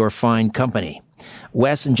for your fine company.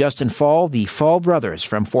 Wes and Justen Faull, the Faull brothers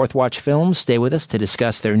from Fourth Watch Films, stay with us to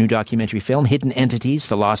discuss their new documentary film, Hidden Entities,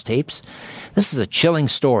 The Lost Tapes. This is a chilling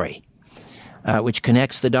story, which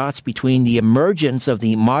connects the dots between the emergence of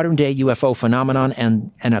the modern-day UFO phenomenon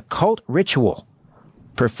and an occult ritual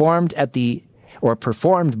performed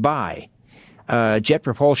by Jet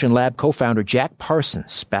Propulsion Lab co-founder Jack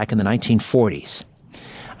Parsons back in the 1940s.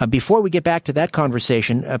 Before we get back to that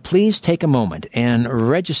conversation, please take a moment and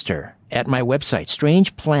register at my website,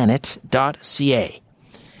 strangeplanet.ca.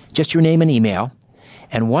 Just your name and email.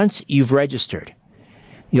 And once you've registered,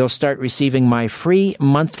 you'll start receiving my free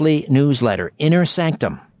monthly newsletter, Inner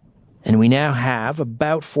Sanctum. And we now have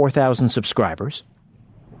about 4,000 subscribers.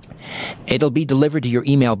 It'll be delivered to your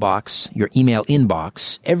email box, your email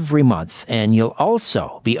inbox every month, and you'll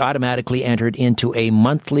also be automatically entered into a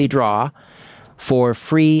monthly draw for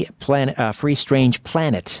free Strange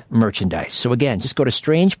Planet merchandise. So again, just go to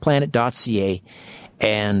strangeplanet.ca,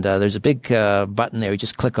 and there's a big button there. You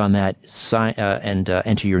just click on that, and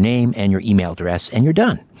enter your name and your email address, and you're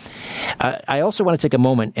done. I also want to take a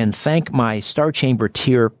moment and thank my Star Chamber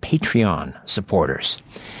tier Patreon supporters,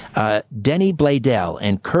 Denny Bladell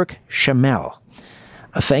and Kirk Shamel.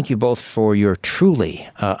 Thank you both for your truly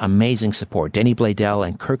amazing support. Denny Bladell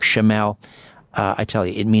and Kirk Shamel, I tell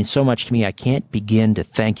you, it means so much to me. I can't begin to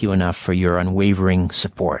thank you enough for your unwavering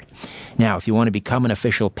support. Now, if you want to become an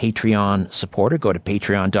official Patreon supporter, go to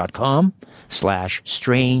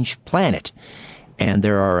patreon.com/strangeplanet. And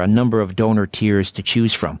there are a number of donor tiers to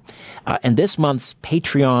choose from. And this month's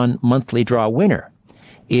Patreon monthly draw winner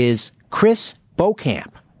is Chris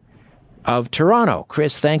Beaucamp of Toronto.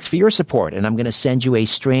 Chris, thanks for your support. And I'm going to send you a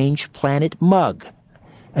Strange Planet mug.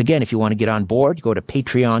 Again, if you want to get on board, go to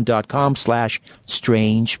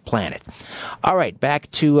patreon.com/strangeplanet. All right,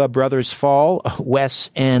 back to Brothers Faull,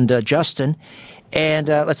 Wes, and Justen. And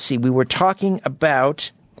let's see, we talked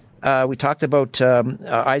about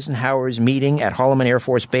Eisenhower's meeting at Holloman Air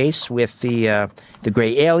Force Base with the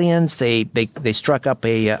gray aliens. They struck up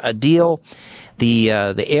a deal. The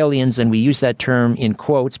aliens, and we use that term in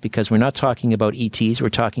quotes because we're not talking about ETs. We're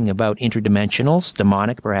talking about interdimensionals,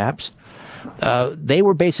 demonic perhaps. They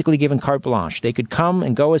were basically given carte blanche. They could come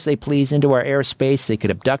and go as they please into our airspace. They could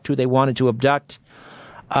abduct who they wanted to abduct.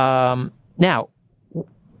 Now,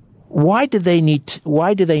 why do they need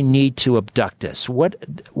to abduct us?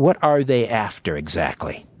 What are they after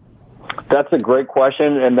exactly? That's a great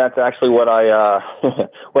question, and that's actually what I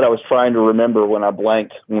what I was trying to remember when I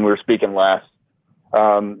blanked when we were speaking last.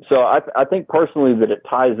 So I think personally that it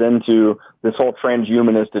ties into this whole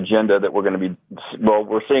transhumanist agenda that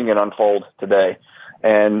we're seeing it unfold today.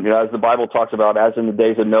 And, as the Bible talks about, as in the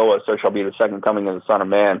days of Noah, so shall be the second coming of the Son of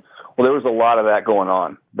Man. Well, there was a lot of that going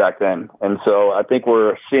on back then. And so I think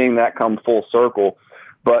we're seeing that come full circle.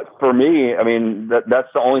 But for me, I mean, that's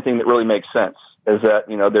the only thing that really makes sense, is that,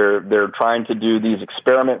 they're trying to do these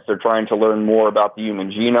experiments. They're trying to learn more about the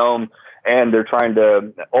human genome. And they're trying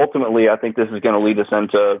to, ultimately, I think this is going to lead us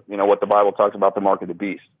into, what the Bible talks about, the mark of the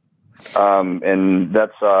beast. And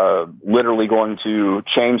that's literally going to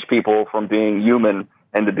change people from being human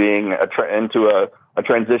into being into a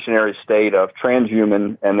transitionary state of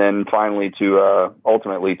transhuman, and then finally to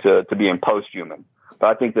ultimately to being post-human. But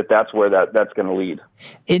I think that's where that's going to lead.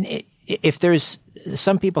 If there's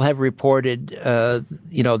some people have reported,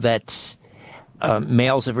 that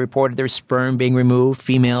males have reported their sperm being removed,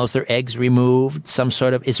 females their eggs removed.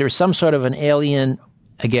 Is there some sort of an alien,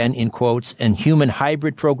 again in quotes, and human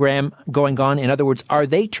hybrid program going on? In other words, are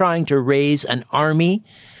they trying to raise an army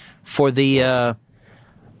for the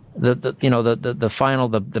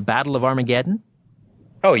Battle of Armageddon?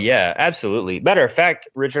 Oh, yeah, absolutely. Matter of fact,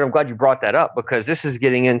 Richard, I'm glad you brought that up, because this is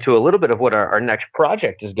getting into a little bit of what our next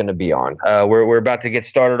project is going to be on. We're about to get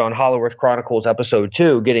started on Hollow Earth Chronicles Episode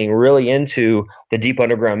 2, getting really into the deep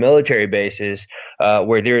underground military bases,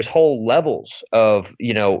 where there's whole levels of,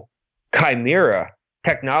 chimera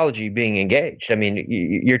technology being engaged. I mean,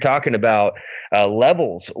 you're talking about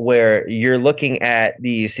levels where you're looking at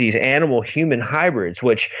these animal-human hybrids,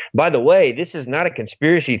 which, by the way, this is not a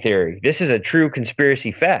conspiracy theory. This is a true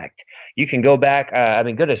conspiracy fact. You can go back,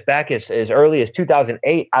 back as early as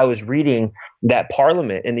 2008, I was reading that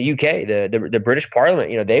Parliament in the UK, the British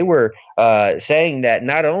Parliament, they were saying that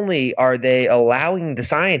not only are they allowing the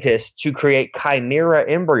scientists to create chimera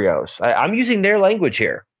embryos, I'm using their language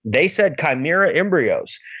here. They said chimera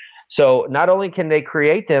embryos. So not only can they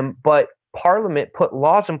create them, but Parliament put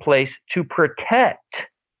laws in place to protect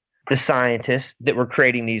the scientists that were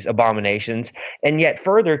creating these abominations, and yet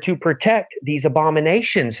further to protect these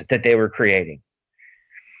abominations that they were creating.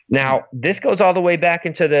 Now, this goes all the way back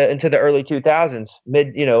into the early 2000s.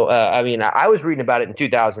 I was reading about it in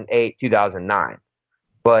 2008, 2009.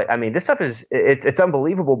 But I mean, this stuff it's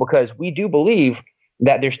unbelievable, because we do believe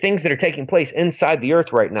that there's things that are taking place inside the earth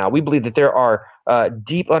right now. We believe that there are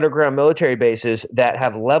deep underground military bases that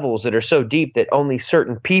have levels that are so deep that only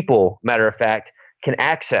certain people, matter of fact, can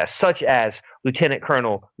access, such as Lieutenant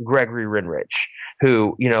Colonel Gregory Renrich,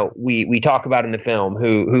 who, we talk about in the film,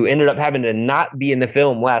 who ended up having to not be in the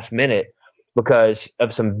film last minute because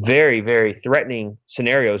of some very, very threatening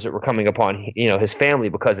scenarios that were coming upon, his family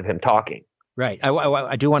because of him talking. Right.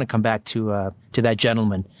 I do want to come back to that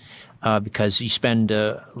gentleman. Because you spend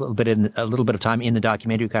a little bit of time in the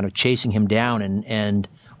documentary, kind of chasing him down and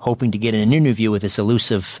hoping to get an interview with this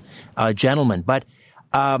elusive gentleman. But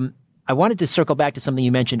I wanted to circle back to something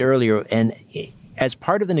you mentioned earlier. And as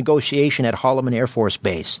part of the negotiation at Holloman Air Force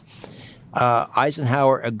Base,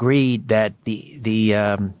 Eisenhower agreed that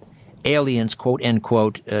the aliens, quote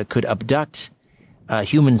unquote, could abduct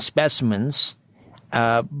human specimens.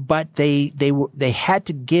 But they had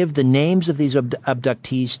to give the names of these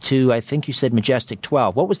abductees to, I think you said, Majestic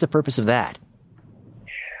 12. What was the purpose of that?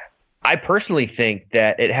 I personally think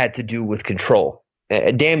that it had to do with control,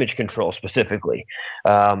 damage control specifically.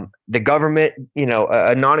 The government,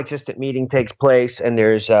 a non-existent meeting takes place, and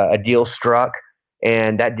there's a deal struck,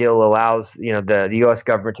 and that deal allows, the U.S.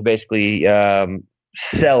 government to basically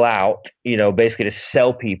sell out, basically to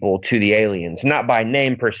sell people to the aliens, not by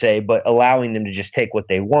name per se, but allowing them to just take what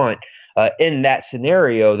they want. In that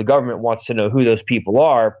scenario, the government wants to know who those people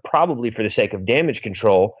are, probably for the sake of damage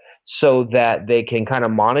control, so that they can kind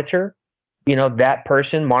of monitor, that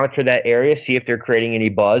person, monitor that area, see if they're creating any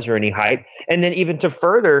buzz or any hype, and then even to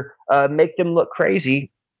further make them look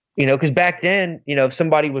crazy. Because back then, if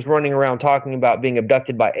somebody was running around talking about being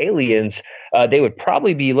abducted by aliens, they would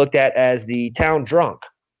probably be looked at as the town drunk.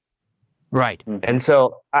 Right. And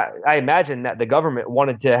so I imagine that the government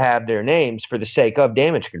wanted to have their names for the sake of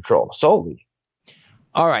damage control solely.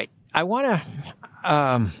 All right. I want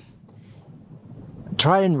to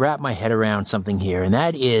try and wrap my head around something here, and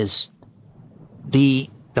that is the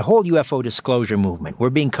whole UFO disclosure movement. We're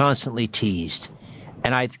being constantly teased.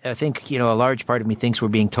 And I think, a large part of me thinks we're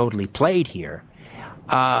being totally played here.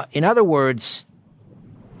 In other words,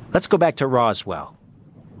 let's go back to Roswell.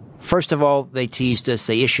 First of all, they teased us.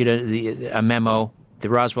 They issued a memo. The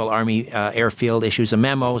Roswell Army Airfield issues a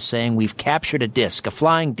memo saying we've captured a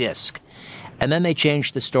flying disc. And then they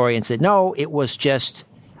changed the story and said, no, it was just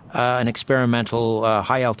an experimental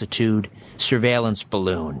high-altitude surveillance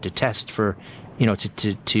balloon to test for,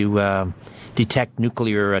 to detect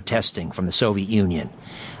nuclear testing from the Soviet Union.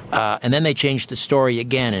 And then they changed the story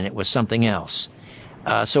again, and it was something else.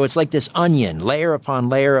 So it's like this onion, layer upon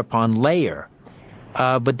layer upon layer.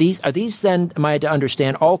 But these then, am I to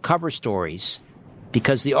understand, all cover stories?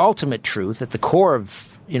 Because the ultimate truth at the core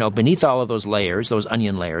of, beneath all of those layers, those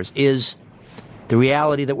onion layers, is the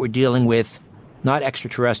reality that we're dealing with, not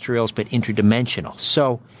extraterrestrials, but interdimensional.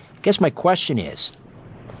 So I guess my question is,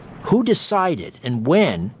 who decided and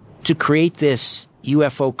when to create this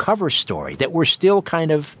UFO cover story that we're still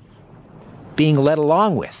kind of being led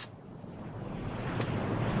along with?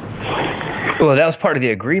 Well, that was part of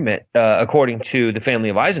the agreement, according to the family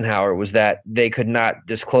of Eisenhower, was that they could not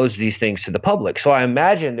disclose these things to the public. So I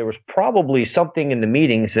imagine there was probably something in the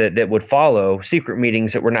meetings that would follow, secret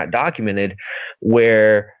meetings that were not documented,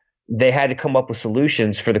 where they had to come up with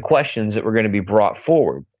solutions for the questions that were going to be brought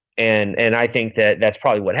forward. And I think that's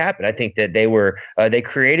probably what happened. I think that they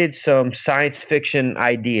created some science fiction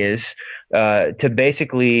ideas to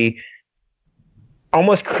basically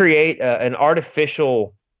almost create an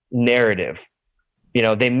artificial narrative.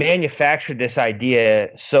 They manufactured this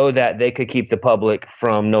idea so that they could keep the public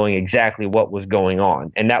from knowing exactly what was going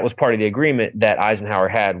on. And that was part of the agreement that Eisenhower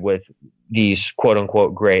had with these quote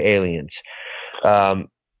unquote gray aliens.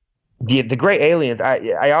 The gray aliens,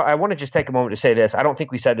 I want to just take a moment to say this. I don't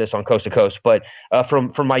think we said this on Coast to Coast, but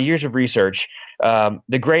from my years of research,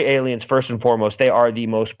 the gray aliens, first and foremost, they are the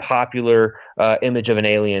most popular image of an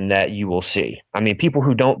alien that you will see. I mean, people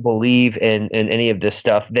who don't believe in any of this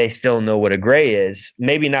stuff, they still know what a gray is.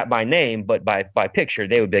 Maybe not by name, but by picture.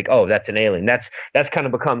 They would be like, oh, that's an alien. That's kind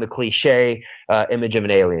of become the cliche image of an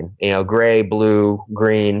alien. Gray, blue,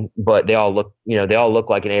 green, but they all look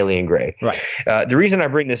like an alien gray. Right. The reason I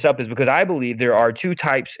bring this up is because I believe there are two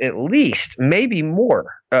types, at least, maybe more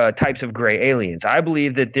types of gray aliens. I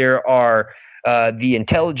believe that there are the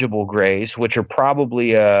intelligible grays, which are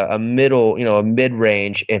probably a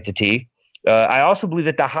mid-range entity. I also believe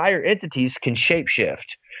that the higher entities can shapeshift.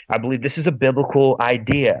 I believe this is a biblical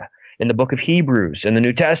idea. In the book of Hebrews, in the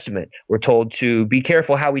New Testament, we're told to be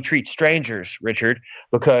careful how we treat strangers, Richard,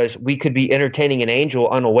 because we could be entertaining an angel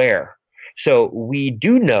unaware. So we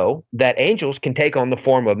do know that angels can take on the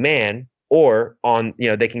form of man, or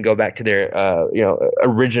they can go back to their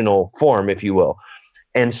original form, if you will.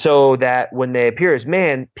 And so that when they appear as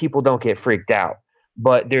man, people don't get freaked out.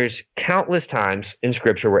 But there's countless times in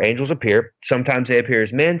Scripture where angels appear. Sometimes they appear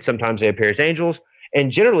as men, sometimes they appear as angels.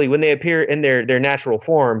 And generally, when they appear in their natural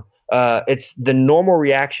form, it's the normal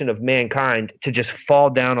reaction of mankind to just fall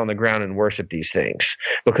down on the ground and worship these things,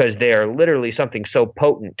 because they are literally something so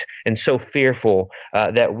potent and so fearful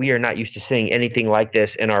that we are not used to seeing anything like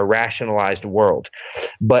this in our rationalized world.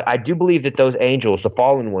 But I do believe that those angels, the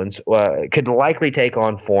fallen ones, could likely take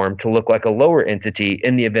on form to look like a lower entity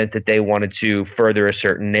in the event that they wanted to further a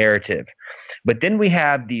certain narrative. But then we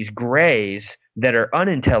have these grays that are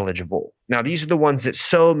unintelligible. Now, these are the ones that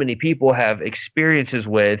so many people have experiences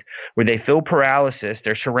with, where they feel paralysis.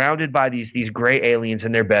 They're surrounded by these gray aliens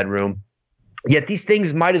in their bedroom. Yet these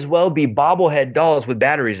things might as well be bobblehead dolls with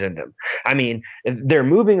batteries in them. I mean, they're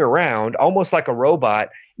moving around almost like a robot,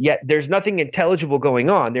 yet there's nothing intelligible going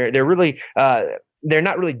on. They're really they're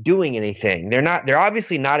not really doing anything. They're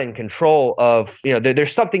obviously not in control of,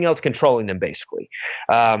 there's something else controlling them, basically.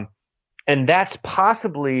 And that's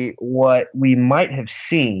possibly what we might have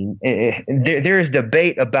seen. There is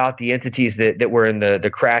debate about the entities that were in the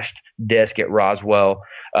crashed disk at Roswell.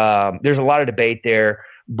 There's a lot of debate there.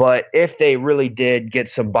 But if they really did get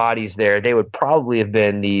some bodies there, they would probably have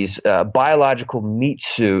been these biological meat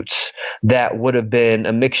suits that would have been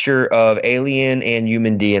a mixture of alien and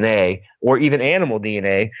human DNA, or even animal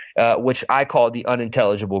DNA, which I call the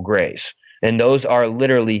unintelligible grays. And those are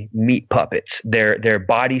literally meat puppets. They're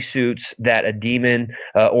body suits that a demon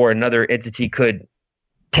or another entity could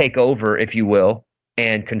take over, if you will,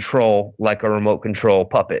 and control like a remote control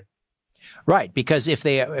puppet. Right, because if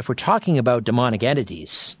we're talking about demonic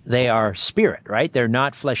entities, they are spirit, right? They're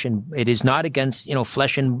not flesh, and it is not against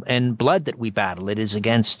flesh and blood that we battle. It is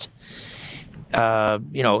against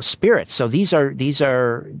spirits. So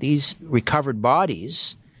these recovered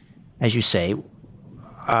bodies, as you say,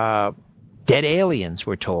 dead aliens,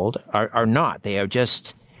 we're told, are not. They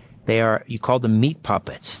are, you call them meat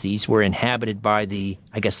puppets. These were inhabited by the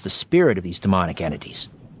spirit of these demonic entities.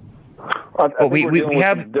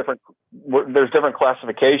 There's different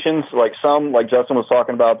classifications. Like Justin was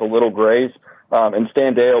talking about, the little grays, and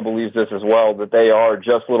Stan Dale believes this as well, that they are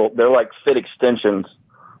just they're like fit extensions,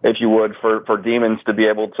 if you would, for demons to be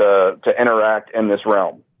able to interact in this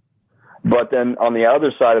realm. But then on the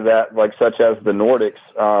other side of that, like such as the Nordics,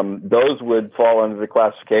 those would fall under the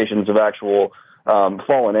classifications of actual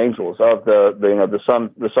fallen angels, of the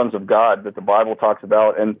sons of God that the Bible talks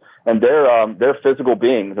about, and they're physical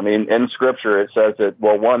beings. I mean, in Scripture it says that,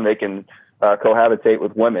 well, one, they can cohabitate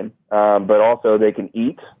with women, but also they can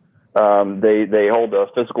eat. They hold a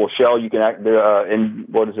physical shell. You can act in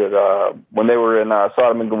when they were in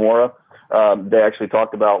Sodom and Gomorrah. They actually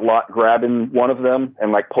talked about Lot grabbing one of them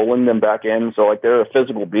and like pulling them back in. So like they're a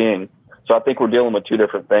physical being. So I think we're dealing with two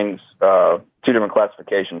different things, two different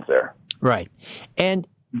classifications there. Right. And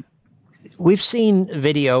we've seen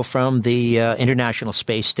video from the International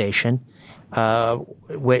Space Station.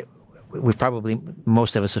 We've probably,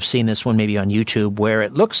 most of us have seen this one maybe on YouTube, where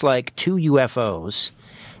it looks like two UFOs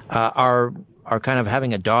are kind of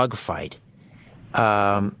having a dogfight.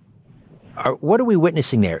 What are we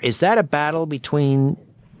witnessing there? Is that a battle between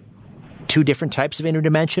two different types of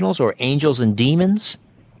interdimensionals, or angels and demons?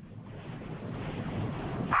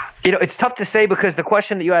 It's tough to say, because the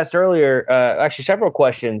question that you asked earlier, actually several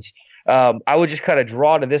questions, I would just kind of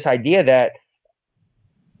draw to this idea that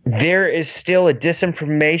there is still a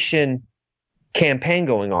disinformation campaign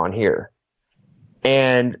going on here.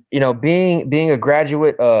 And, being a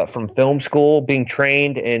graduate from film school, being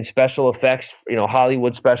trained in special effects,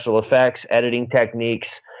 Hollywood special effects, editing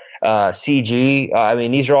techniques,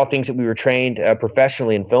 CG, these are all things that we were trained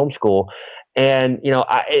professionally in film school. And,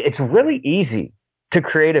 it's really easy to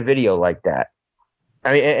create a video like that.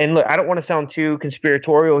 I mean, and look, I don't want to sound too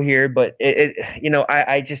conspiratorial here, but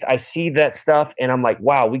I see that stuff and I'm like,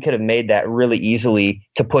 wow, we could have made that really easily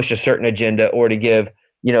to push a certain agenda, or to give,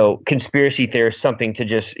 conspiracy theorists something to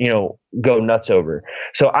just, go nuts over.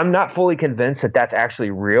 So I'm not fully convinced that that's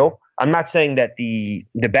actually real. I'm not saying that the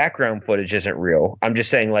background footage isn't real. I'm just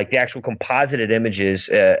saying, like, the actual composited images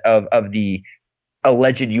of the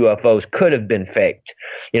alleged UFOs could have been faked,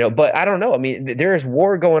 but I don't know. I mean, there is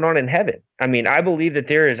war going on in heaven. I mean, I believe that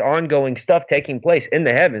there is ongoing stuff taking place in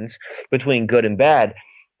the heavens between good and bad.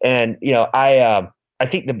 And, I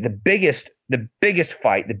think the biggest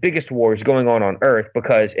fight, the biggest war is going on earth,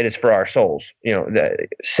 because it is for our souls.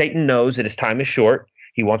 Satan knows that his time is short.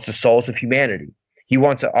 He wants the souls of humanity. He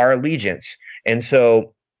wants our allegiance. And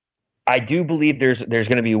so I do believe there's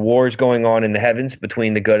going to be wars going on in the heavens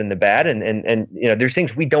between the good and the bad. And there's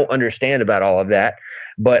things we don't understand about all of that.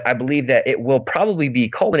 But I believe that it will probably be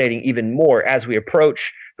culminating even more as we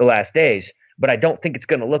approach the last days. But I don't think it's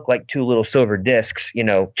going to look like two little silver discs,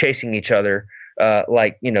 chasing each other,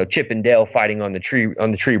 like Chip and Dale fighting on the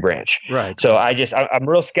tree branch. Right. So I'm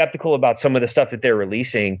real skeptical about some of the stuff that they're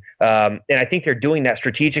releasing, and I think they're doing that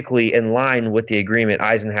strategically in line with the agreement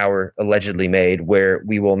Eisenhower allegedly made, where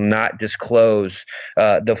we will not disclose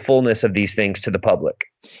the fullness of these things to the public.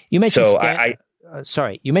 You mentioned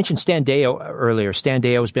you mentioned Stan Deyo earlier. Stan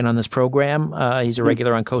Deyo has been on this program. He's a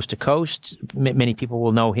regular on Coast to Coast. Many people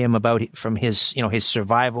will know him from his his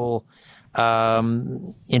survival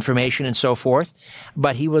information and so forth,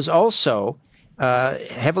 but he was also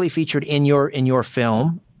heavily featured in your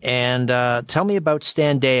film. And tell me about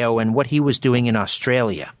Stan Deyo and what he was doing in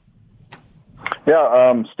Australia.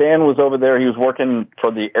 Yeah, Stan was over there. He was working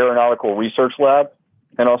for the Aeronautical Research Lab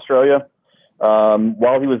in Australia.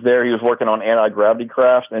 While he was there, he was working on anti-gravity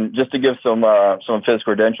craft. And just to give some of his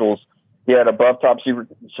credentials, he had above top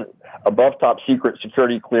secret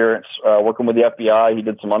security clearance, working with the FBI. He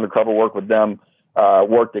did some undercover work with them,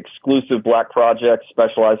 worked exclusive black projects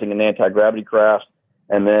specializing in anti-gravity craft.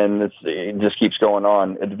 And then it just keeps going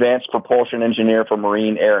on. Advanced propulsion engineer for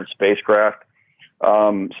marine, air, and spacecraft.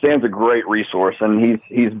 Stan's a great resource, and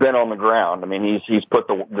he's been on the ground. I mean, he's put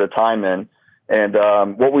the time in. And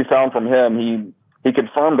what we found from him, he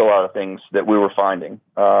confirmed a lot of things that we were finding.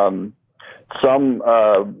 Some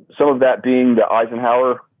of that being the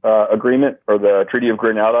Eisenhower agreement, or the Treaty of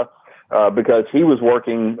Grenada, because Stan was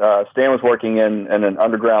working in an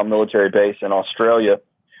underground military base in Australia,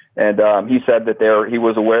 and he said that he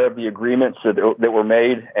was aware of the agreements that were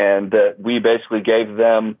made, and that we basically gave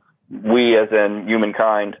them, we as in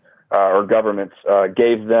humankind or governments,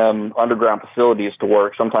 gave them underground facilities to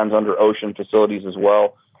work, sometimes under ocean facilities as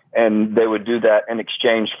well. And they would do that in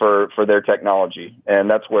exchange for their technology.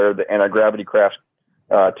 And that's where the anti-gravity craft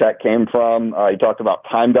tech came from. He talked about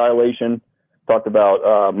time dilation, talked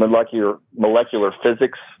about molecular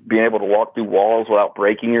physics, being able to walk through walls without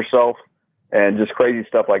breaking yourself, and just crazy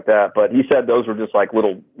stuff like that. But he said those were just like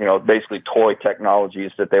little, basically toy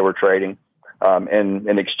technologies that they were trading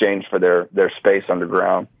in exchange for their space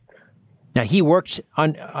underground. Now, he worked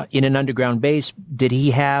in an underground base. Did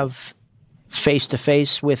he have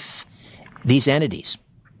face-to-face with these entities?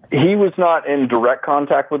 He was not in direct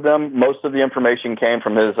contact with them. Most of the information came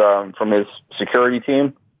from his security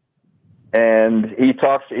team, and he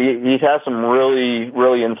has some really,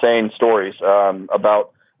 really insane stories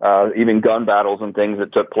about even gun battles and things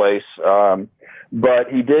that took place.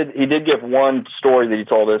 But he did give one story that he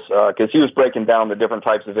told us because he was breaking down the different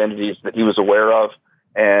types of entities that he was aware of,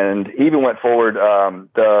 and he even went forward.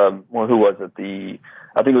 Who was it?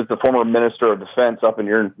 I think it was the former Minister of Defense up in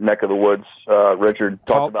your neck of the woods, Richard,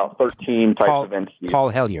 talked about 13 types of entities. Paul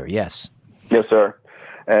Hellyer, yes. Yes, sir.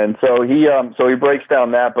 And so he breaks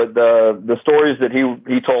down that, but the stories that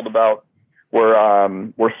he told about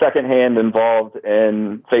were secondhand involved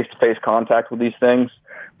in face-to-face contact with these things.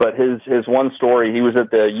 But his one story, he was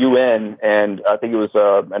at the UN, and I think it was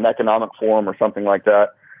an economic forum or something like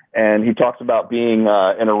that. And he talks about being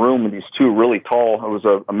in a room with these two really tall, it was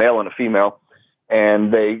a male and a female,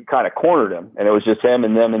 and they kind of cornered him, and it was just him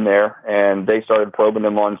and them in there, and they started probing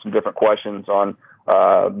him on some different questions on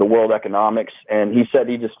the world economics, and he said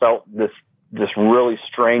he just felt this really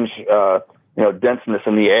strange, denseness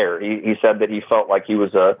in the air. He said that he felt like he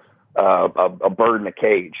was a bird in a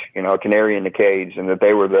cage, a canary in a cage, and that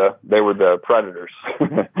they were the predators.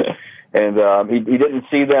 And he didn't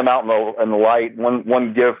see them out in the light.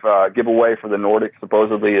 One giveaway for the Nordics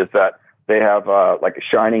supposedly is that they have like a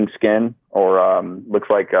shining skin, or looks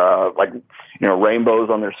like rainbows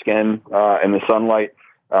on their skin in the sunlight,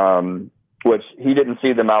 which he didn't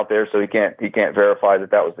see them out there, so he can't verify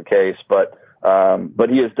that was the case. But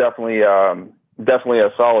he is definitely a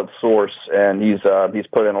solid source, and he's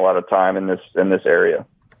put in a lot of time in this area.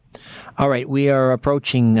 All right, we are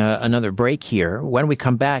approaching another break here. When we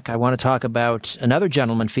come back, I want to talk about another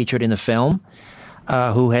gentleman featured in the film,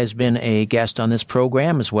 who has been a guest on this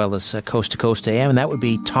program, as well as Coast to Coast AM, and that would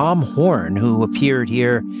be Tom Horn, who appeared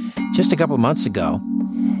here just a couple of months ago.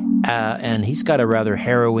 And he's got a rather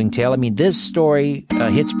harrowing tale. I mean, this story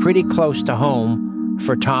hits pretty close to home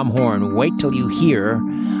for Tom Horn. Wait till you hear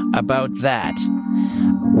about that.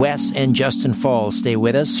 Wes and Justen Faull stay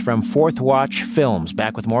with us from Fourth Watch Films.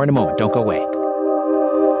 Back with more in a moment. Don't go away.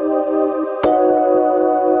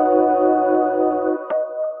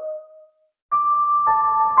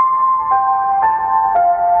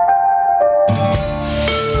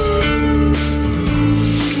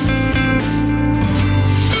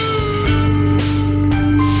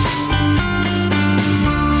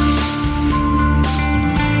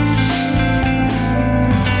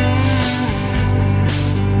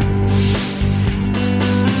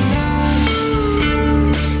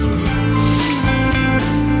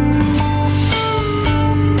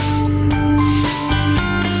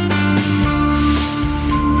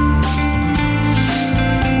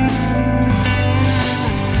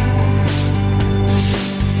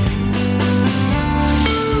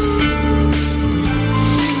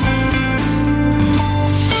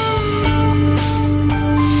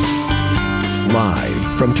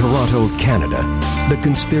 From Toronto, Canada, The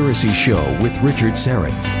Conspiracy Show with Richard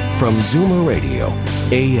Serrett from Zoomer Radio,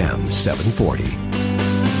 AM 740.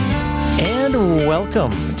 And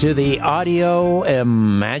welcome to the Audio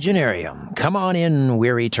Imaginarium. Come on in,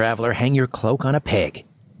 weary traveler, hang your cloak on a peg.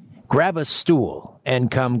 Grab a stool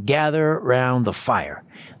and come gather round the fire.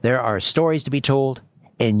 There are stories to be told,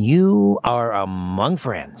 and you are among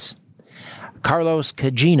friends. Carlos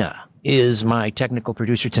Cagina is my technical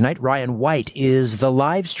producer tonight. Ryan White is the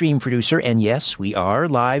live stream producer. And yes, we are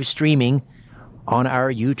live streaming on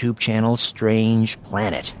our YouTube channel, Strange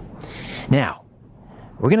Planet. Now,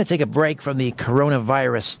 we're going to take a break from the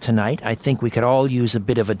coronavirus tonight. I think we could all use a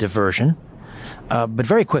bit of a diversion. But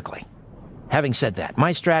very quickly, having said that,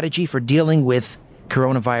 my strategy for dealing with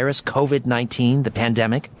coronavirus, COVID-19, the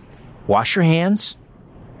pandemic: wash your hands,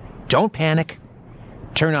 don't panic,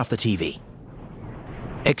 turn off the TV.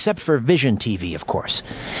 Except for Vision TV, of course.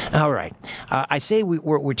 All right. I say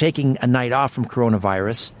we're taking a night off from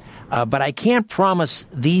coronavirus, but I can't promise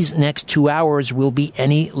these next 2 hours will be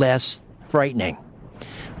any less frightening.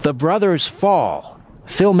 The brothers Faull,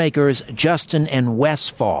 filmmakers Justen and Wes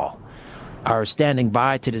Faull, are standing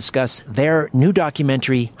by to discuss their new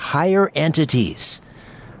documentary, Higher Entities,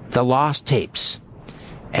 The Lost Tapes.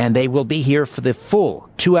 And they will be here for the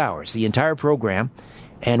full 2 hours, the entire program.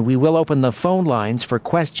 And we will open the phone lines for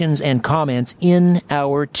questions and comments in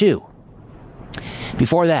hour 2.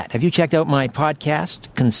 Before that, have you checked out my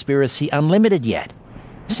podcast, Conspiracy Unlimited, yet?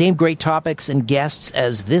 Same great topics and guests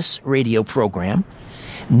as this radio program.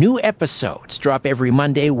 New episodes drop every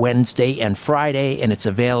Monday, Wednesday, and Friday, and it's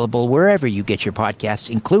available wherever you get your podcasts,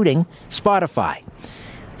 including Spotify.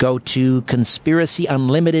 Go to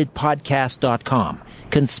conspiracyunlimitedpodcast.com.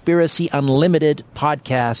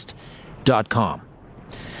 conspiracyunlimitedpodcast.com.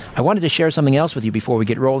 I wanted to share something else with you before we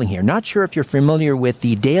get rolling here. Not sure if you're familiar with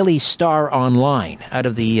the Daily Star Online out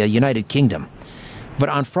of the United Kingdom. But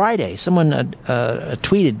on Friday, someone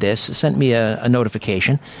tweeted this, sent me a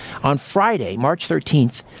notification. On Friday, March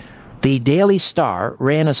 13th, the Daily Star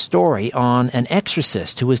ran a story on an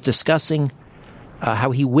exorcist who was discussing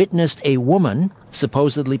how he witnessed a woman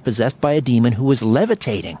supposedly possessed by a demon who was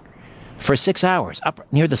levitating for 6 hours up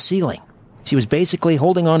near the ceiling. She was basically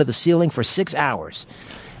holding onto the ceiling for 6 hours.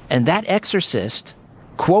 And that exorcist,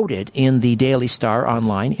 quoted in the Daily Star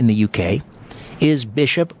Online in the UK, is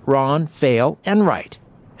Bishop Ron Faull Enright.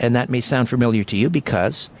 And that may sound familiar to you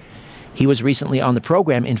because he was recently on the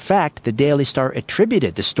program. In fact, the Daily Star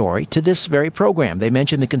attributed the story to this very program. They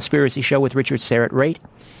mentioned the Conspiracy Show with Richard Syrett right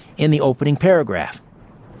in the opening paragraph.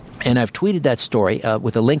 And I've tweeted that story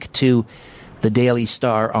with a link to the Daily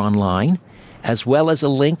Star Online, as well as a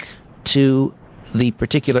link to the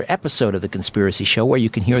particular episode of the Conspiracy Show where you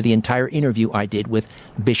can hear the entire interview I did with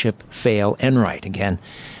Bishop Faull Enright. Again,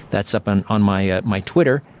 that's up on my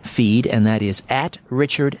Twitter feed, and that is at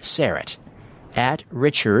Richard Syrett. At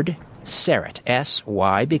Richard Syrett.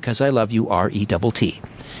 S-Y, because I love you, R-E-T-T.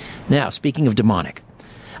 Now, speaking of demonic,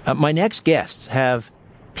 my next guests have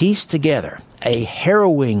pieced together a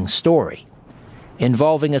harrowing story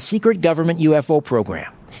involving a secret government UFO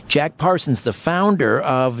program. Jack Parsons, the founder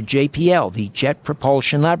of JPL, the Jet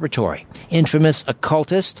Propulsion Laboratory, infamous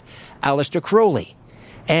occultist Aleister Crowley,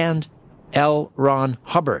 and L. Ron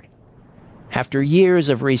Hubbard. After years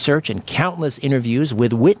of research and countless interviews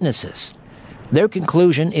with witnesses, their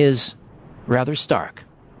conclusion is rather stark.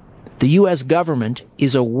 The U.S. government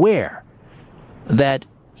is aware that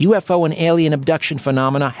UFO and alien abduction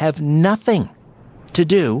phenomena have nothing to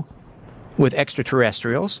do with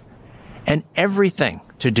extraterrestrials and everything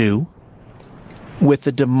to do with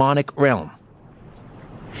the demonic realm.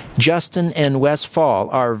 Justen and Wes Faull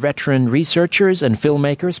are veteran researchers and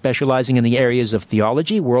filmmakers specializing in the areas of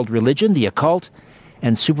theology, world religion, the occult,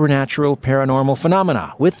 and supernatural paranormal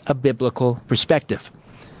phenomena with a biblical perspective.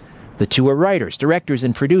 The two are writers, directors,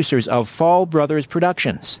 and producers of Faull Bros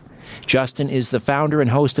Productions. Justen is the founder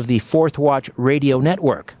and host of the Fourth Watch Radio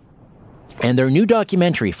Network. And their new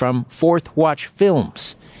documentary from Fourth Watch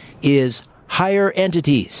Films is Higher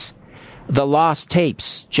Entities, The Lost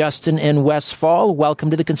Tapes. Justen and Wes Faull, welcome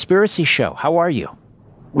to the Conspiracy Show. How are you?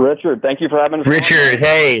 Richard, thank you for having us. Richard,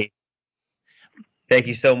 hey. Thank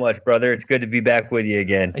you so much, brother. It's good to be back with you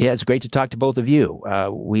again. Yeah, it's great to talk to both of you.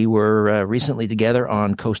 We were recently together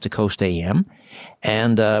on Coast to Coast AM,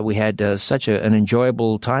 and we had such an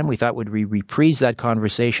enjoyable time. We thought we'd reprise that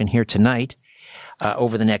conversation here tonight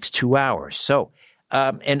over the next 2 hours. So,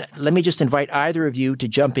 and let me just invite either of you to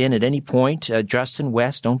jump in at any point. Justen,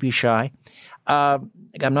 Wes, don't be shy. I'm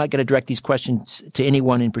not going to direct these questions to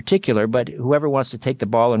anyone in particular, but whoever wants to take the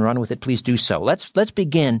ball and run with it, please do so. Let's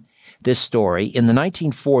begin this story in the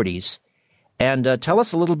 1940s, and tell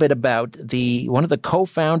us a little bit about one of the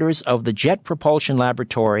co-founders of the Jet Propulsion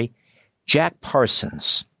Laboratory, Jack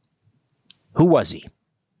Parsons. Who was he?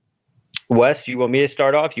 Wes, you want me to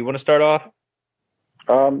start off? You want to start off?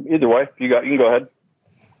 Either way, you can go ahead.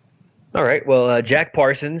 All right. Well, Jack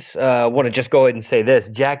Parsons, I want to just go ahead and say this.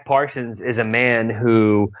 Jack Parsons is a man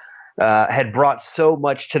who had brought so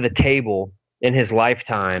much to the table in his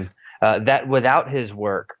lifetime that without his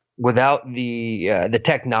work, without the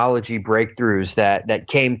technology breakthroughs that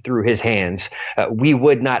came through his hands, we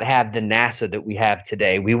would not have the NASA that we have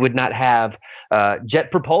today. We would not have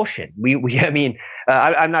jet propulsion.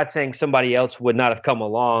 I'm not saying somebody else would not have come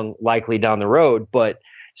along likely down the road, but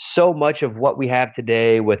so much of what we have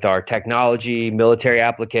today with our technology, military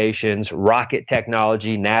applications, rocket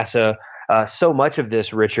technology, NASA, so much of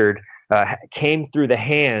this, Richard, came through the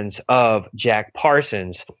hands of Jack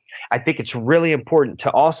Parsons. I think it's really important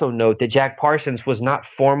to also note that Jack Parsons was not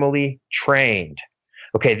formally trained.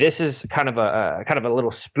 Okay, this is kind of a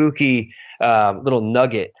little spooky little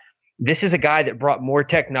nugget. This is a guy that brought more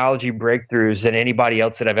technology breakthroughs than anybody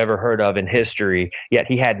else that I've ever heard of in history, yet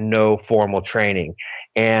he had no formal training.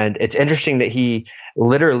 And it's interesting that he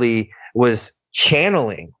literally was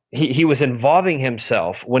channeling. He was involving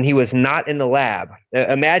himself when he was not in the lab.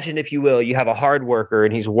 Imagine, if you will, you have a hard worker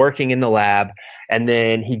and he's working in the lab, and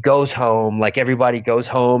then he goes home, like everybody goes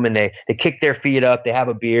home, and they kick their feet up, they have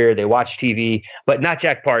a beer, they watch TV, but not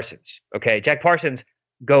Jack Parsons. Okay, Jack Parsons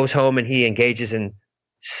goes home and he engages in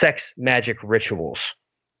sex magic rituals.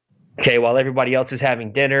 Okay, while everybody else is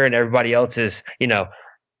having dinner and everybody else is,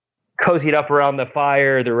 cozied up around the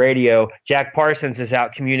fire, the radio, Jack Parsons is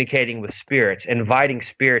out communicating with spirits, inviting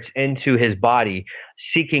spirits into his body,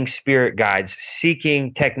 seeking spirit guides,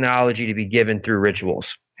 seeking technology to be given through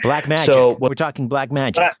rituals. Black magic. So we're talking black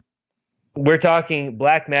magic. We're talking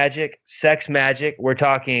black magic, sex magic. We're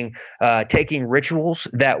talking taking rituals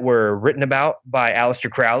that were written about by Aleister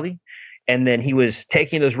Crowley, and then he was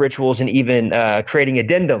taking those rituals and even creating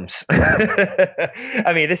addendums.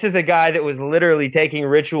 I mean, this is the guy that was literally taking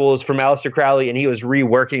rituals from Aleister Crowley and he was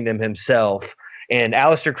reworking them himself. And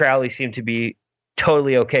Aleister Crowley seemed to be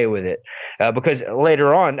totally okay with it because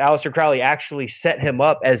later on, Aleister Crowley actually set him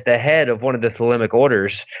up as the head of one of the Thelemic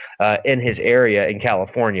orders in his area in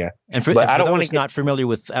California. And for those not familiar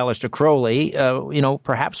with Aleister Crowley,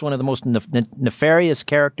 perhaps one of the most nefarious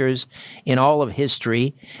characters in all of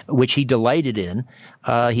history, which he delighted in.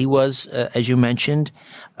 He was, as you mentioned,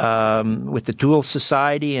 with the Thule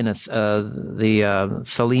Society and the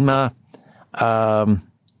Thelema.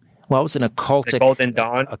 Well, it was an occultic. The Golden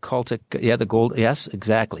Dawn. Occultic, yeah, the gold. Yes,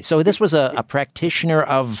 exactly. So this was a practitioner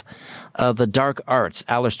of the dark arts,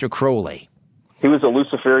 Aleister Crowley. He was a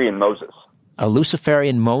Luciferian Moses. A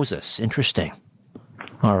Luciferian Moses. Interesting.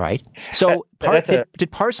 All right. So did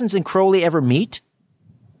Parsons and Crowley ever meet?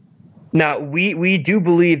 Now, we do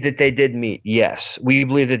believe that they did meet, yes. We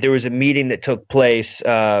believe that there was a meeting that took place,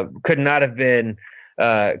 could not have been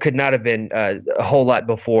a whole lot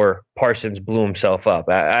before Parsons blew himself up.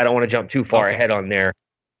 I don't want to jump too far ahead on there.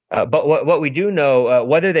 But what we do know,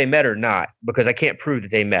 whether they met or not, because I can't prove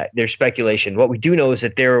that they met, there's speculation. What we do know is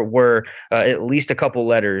that there were at least a couple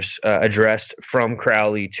letters addressed from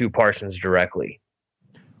Crowley to Parsons directly.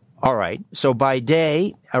 All right. So by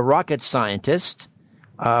day, a rocket scientist,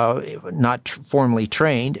 not formally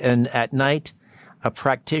trained, and at night, a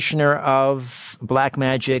practitioner of black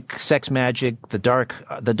magic, sex magic, the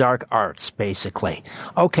dark arts, basically.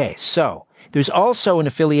 Okay, so there's also an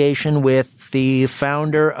affiliation with the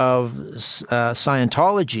founder of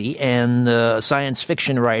Scientology and the science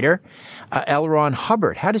fiction writer L. Ron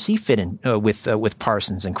Hubbard. How does he fit in with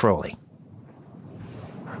Parsons and Crowley?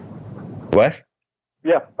 What?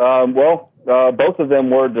 Yeah. Both of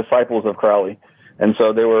them were disciples of Crowley. And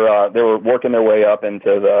so they were working their way up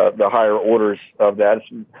into the higher orders of that.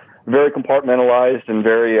 It's very compartmentalized and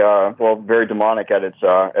very demonic at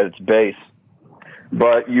its base.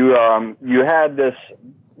 But you had this.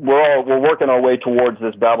 We're working our way towards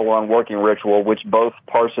this Babylon working ritual, which both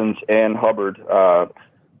Parsons and Hubbard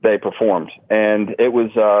they performed, and it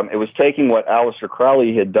was taking what Aleister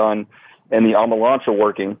Crowley had done in the Amalantra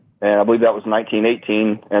working, and I believe that was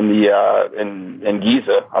 1918, and in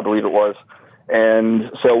Giza, I believe it was.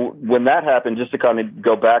 And so when that happened, just to kind of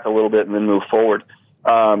go back a little bit and then move forward,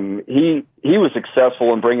 he was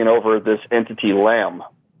successful in bringing over this entity Lamb.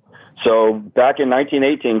 So back in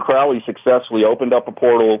 1918, Crowley successfully opened up a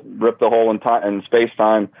portal, ripped a hole in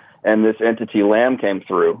space-time, and this entity Lamb came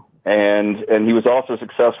through. And he was also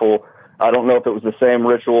successful. I don't know if it was the same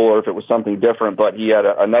ritual or if it was something different, but he had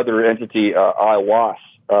another entity, Iwas,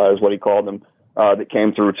 is what he called them, that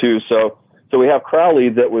came through too. So we have Crowley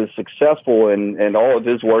that was successful in all of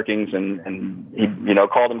his workings, and he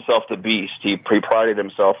called himself the Beast. He prided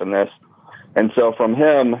himself in this. And so from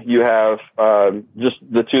him, you have just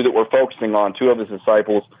the two that we're focusing on, two of his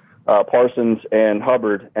disciples, Parsons and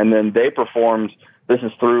Hubbard, and then they performed. This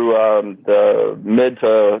is through the mid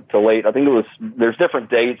to late. I think there's different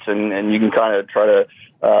dates, and you can kind of try to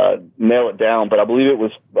nail it down, but I believe it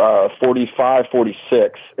was 45,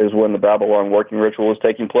 46 is when the Babylon working ritual was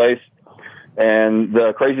taking place. And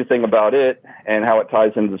the crazy thing about it and how it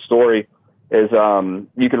ties into the story is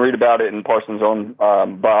you can read about it in Parsons' own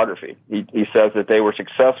biography. He says that they were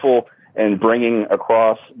successful in bringing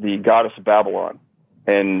across the goddess of Babylon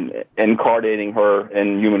and incarnating her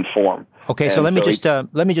in human form. Okay, so let me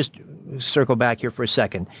just circle back here for a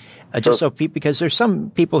second, because there's some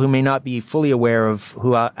people who may not be fully aware of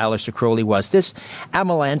who Aleister Crowley was. This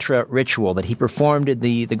Amalantra ritual that he performed at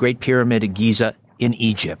the Great Pyramid of Giza in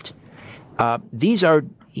Egypt. These are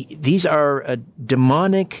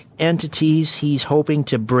demonic entities he's hoping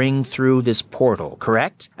to bring through this portal,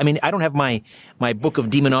 correct? I mean, I don't have my book of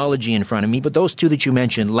demonology in front of me, but those two that you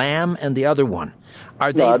mentioned, Lamb and the other one,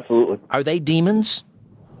 no, absolutely. Are they demons?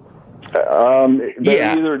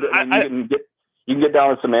 Yeah. You can get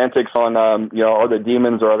down to semantics on, are they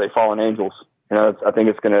demons or are they fallen angels? I think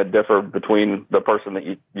it's going to differ between the person that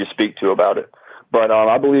you speak to about it. But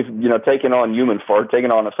I believe, taking on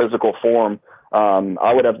taking on a physical form,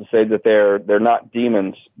 I would have to say that they're not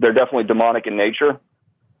demons. They're definitely demonic in nature,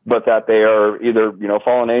 but that they are either,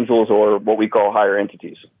 fallen angels or what we call higher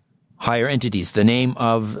entities. Higher Entities, the name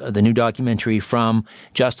of the new documentary from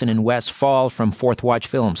Justen and Wes Faull from Fourth Watch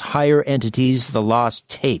Films. Higher Entities, The Lost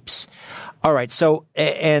Tapes. All right, so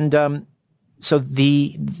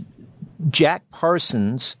the Jack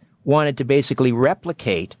Parsons wanted to basically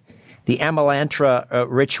replicate the Amalantra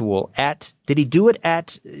ritual did he do it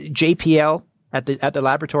at JPL, at the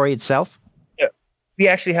laboratory itself? Yeah. We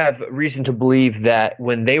actually have reason to believe that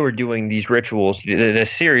when they were doing these rituals, the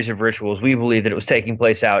series of rituals, we believe that it was taking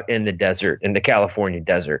place out in the desert, in the California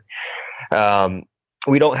desert.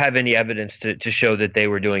 We don't have any evidence to show that they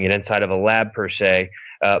were doing it inside of a lab per se,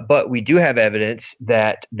 but we do have evidence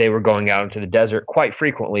that they were going out into the desert quite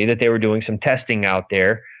frequently, that they were doing some testing out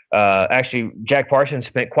there. Actually, Jack Parsons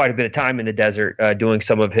spent quite a bit of time in the desert doing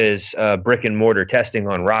some of his brick and mortar testing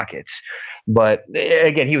on rockets. But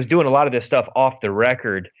again, he was doing a lot of this stuff off the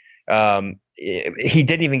record. He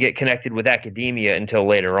didn't even get connected with academia until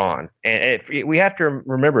later on. And we have to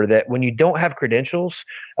remember that when you don't have credentials,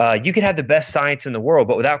 you can have the best science in the world,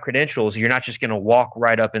 but without credentials, you're not just going to walk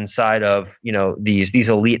right up inside of, these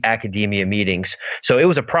elite academia meetings. So it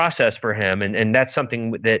was a process for him. And that's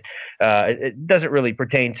something that it doesn't really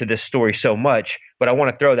pertain to this story so much, but I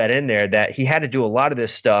want to throw that in there, that he had to do a lot of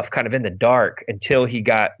this stuff kind of in the dark until he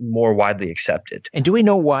got more widely accepted. And do we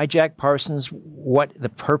know why Jack Parsons, what the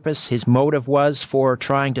purpose, his motive was for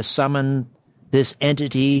trying to summon this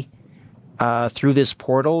entity through this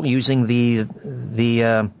portal using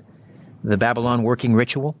the Babylon working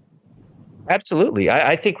ritual? Absolutely.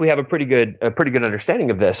 I think we have a pretty good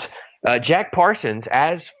understanding of this. Jack Parsons,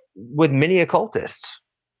 as with many occultists,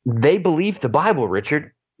 they believe the Bible,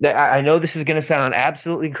 Richard. I know this is going to sound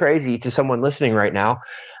absolutely crazy to someone listening right now,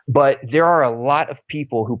 but there are a lot of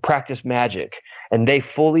people who practice magic and they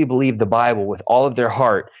fully believe the Bible with all of their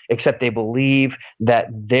heart, except they believe that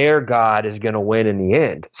their God is going to win in the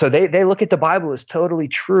end. So they look at the Bible as totally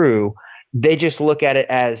true. They just look at it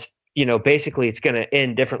as, basically it's going to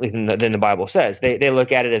end differently than the Bible says. They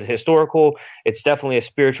look at it as historical. It's definitely a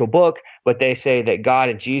spiritual book, but they say that God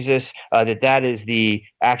and Jesus, that is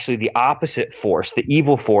actually the opposite force, the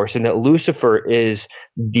evil force, and that Lucifer is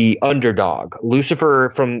the underdog. Lucifer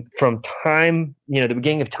from time, the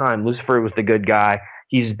beginning of time, Lucifer was the good guy.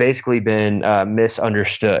 He's basically been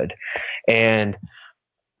misunderstood. And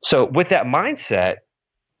so with that mindset,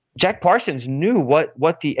 Jack Parsons knew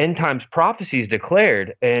what the end times prophecies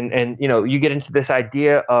declared, and you get into this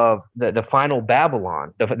idea of the final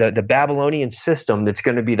Babylon, the Babylonian system that's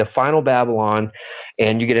going to be the final Babylon,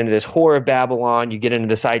 and you get into this horror of Babylon. You get into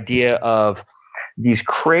this idea of these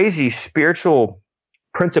crazy spiritual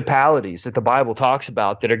principalities that the Bible talks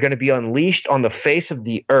about that are going to be unleashed on the face of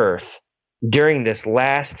the earth during this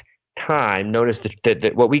last time, known as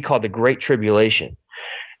what we call the Great Tribulation,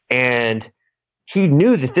 and he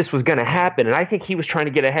knew that this was going to happen, and I think he was trying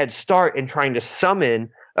to get a head start in trying to summon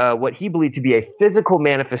what he believed to be a physical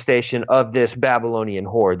manifestation of this Babylonian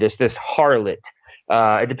whore, this harlot.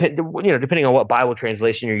 Depending on what Bible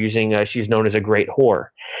translation you're using, she's known as a great whore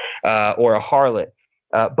or a harlot.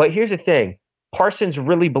 But here's the thing. Parsons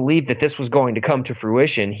really believed that this was going to come to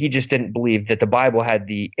fruition. He just didn't believe that the Bible had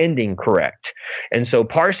the ending correct. And so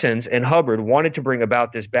Parsons and Hubbard wanted to bring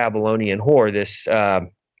about this Babylonian whore, this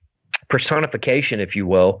personification, if you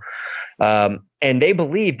will. And they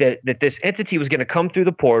believed that this entity was going to come through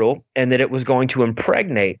the portal and that it was going to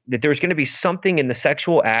impregnate, that there was going to be something in the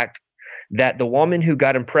sexual act, that the woman who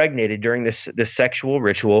got impregnated during this sexual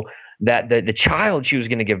ritual, that the child she was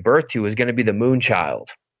going to give birth to was going to be the moon child.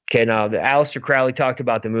 Okay, now the Aleister Crowley talked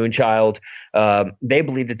about the moon child. They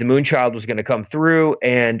believed that the moon child was going to come through,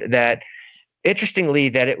 and that, interestingly,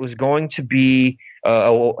 that it was going to be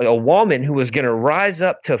a woman who was going to rise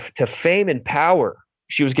up to fame and power.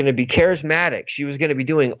 She was going to be charismatic. She was going to be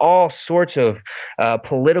doing all sorts of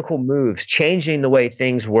political moves, changing the way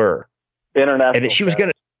things were.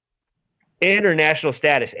 International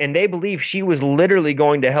status. And they believe she was literally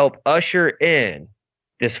going to help usher in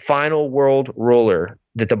this final world ruler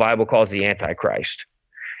that the Bible calls the Antichrist.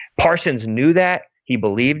 Parsons knew that. He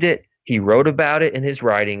believed it. He wrote about it in his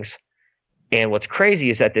writings. And what's crazy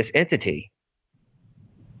is that this entity,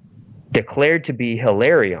 declared to be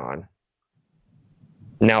Hilarion.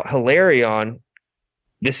 Now, Hilarion,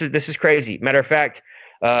 this is crazy. Matter of fact,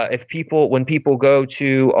 when people go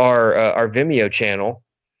to our Vimeo channel,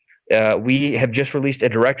 we have just released a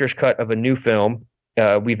director's cut of a new film.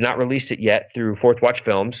 We've not released it yet through Fourth Watch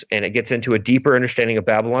Films, and it gets into a deeper understanding of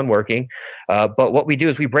Babylon working. But what we do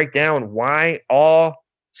is we break down why all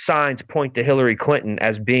signs point to Hillary Clinton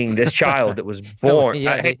as being this child that was born.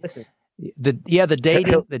 Listen. The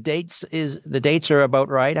dates are about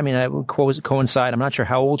right. I mean, I would coincide. I'm not sure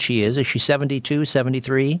how old she is. Is she 72,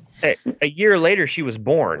 73? A year later, she was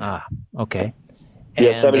born. Ah, okay.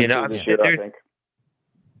 Yeah, 72 this year, I think.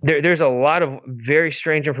 There's a lot of very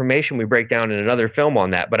strange information we break down in another film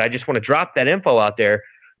on that, but I just want to drop that info out there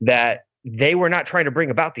that they were not trying to bring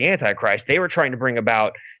about the Antichrist. They were trying to bring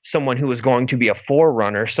about someone who was going to be a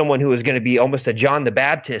forerunner, someone who was going to be almost a John the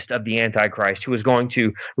Baptist of the Antichrist, who was going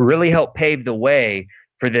to really help pave the way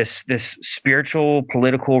for this spiritual,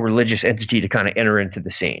 political, religious entity to kind of enter into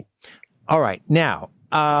the scene. All right. Now,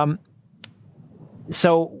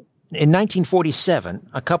 so in 1947,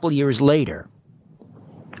 a couple of years later,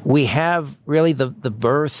 we have really the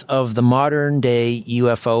birth of the modern day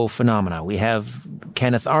UFO phenomena. We have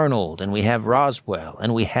Kenneth Arnold, and we have Roswell,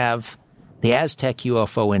 and we have the Aztec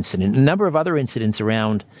UFO incident, a number of other incidents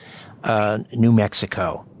around New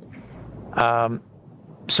Mexico.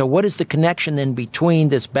 So what is the connection then between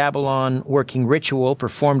this Babylon working ritual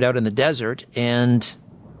performed out in the desert and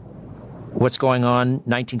what's going on in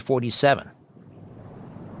 1947?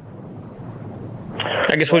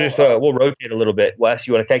 I guess we'll just we'll rotate a little bit. Wes,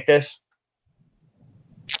 you want to take this?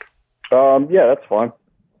 Yeah, that's fine.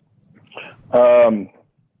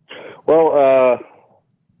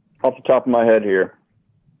 Off the top of my head here.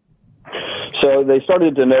 So they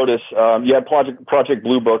started to notice, you had Project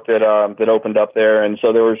Blue Book that opened up there, and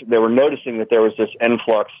so they were noticing that there was this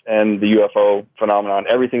influx in the UFO phenomenon.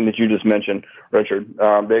 Everything that you just mentioned, Richard,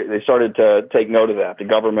 they started to take note of that. The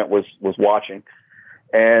government was watching,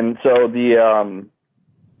 and so the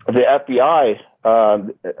FBI.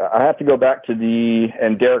 I have to go back to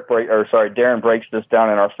Darren breaks this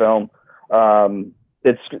down in our film.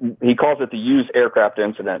 He calls it the used aircraft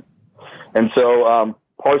incident, and so.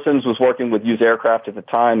 Parsons was working with used aircraft at the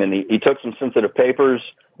time, and he took some sensitive papers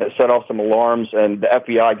that set off some alarms, and the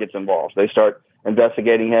FBI gets involved. They start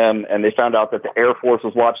investigating him, and they found out that the Air Force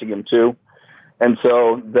was watching him too. And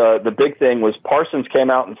so the big thing was Parsons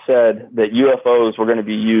came out and said that UFOs were going to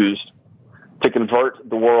be used to convert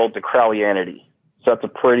the world to Crowleyanity. So that's a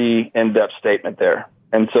pretty in-depth statement there.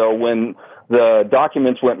 And so when the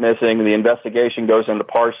documents went missing and the investigation goes into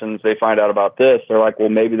Parsons, they find out about this. They're like, well,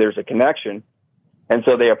 maybe there's a connection. And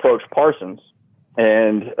so they approached Parsons,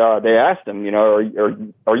 and they asked him,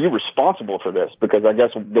 are you responsible for this? Because I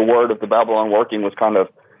guess the word of the Babylon working was kind of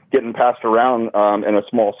getting passed around in a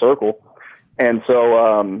small circle. And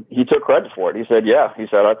so he took credit for it. He said, yeah. He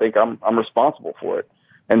said, I think I'm responsible for it.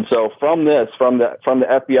 And so from the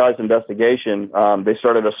FBI's investigation, they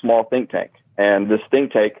started a small think tank. And this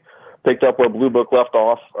think tank picked up where Blue Book left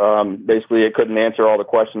off. Basically, it couldn't answer all the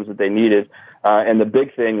questions that they needed. And the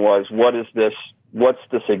big thing was, what's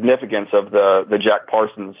the significance of the Jack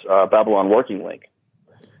Parsons Babylon working link?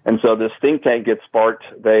 And so this think tank gets sparked.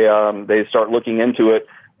 They start looking into it,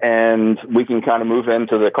 and we can kind of move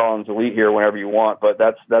into the Collins Elite here whenever you want. But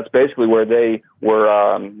that's basically where they were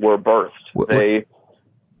birthed.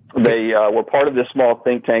 They were part of this small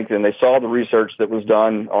think tank, and they saw the research that was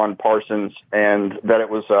done on Parsons, and that it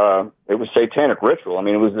was satanic ritual. I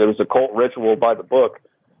mean, it was a cult ritual by the book.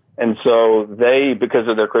 And so they, because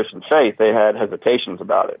of their Christian faith, they had hesitations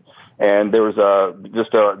about it. And there was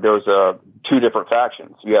two different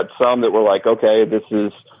factions. You had some that were like, okay, this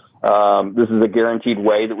is a guaranteed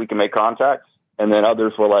way that we can make contacts. And then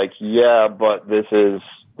others were like, yeah, but this is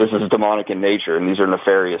demonic in nature, and these are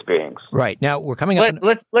nefarious beings. Right. Now we're coming up.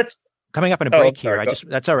 Let's coming up in a break here.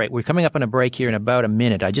 That's all right. We're coming up in a break here in about a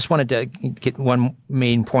minute. I just wanted to get one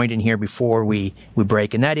main point in here before we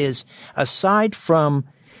break, and that is, aside from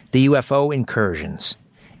the UFO incursions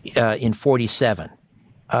in 47,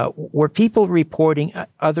 were people reporting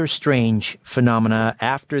other strange phenomena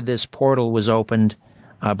after this portal was opened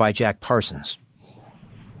by Jack Parsons?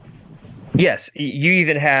 Yes. You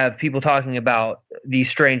even have people talking about these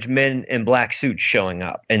strange men in black suits showing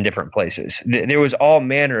up in different places. There was all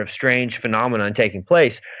manner of strange phenomenon taking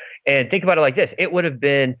place. And think about it like this. It would have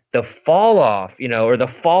been the fall off, or the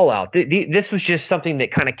fallout. This was just something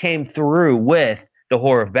that kind of came through with the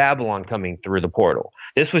Whore of Babylon coming through the portal.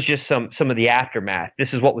 This was just some of the aftermath.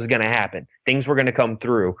 This is what was going to happen. Things were going to come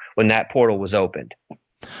through when that portal was opened.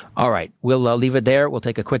 All right. We'll leave it there. We'll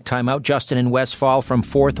take a quick time out. Justen and Wes Faull from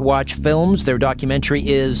Fourth Watch Films. Their documentary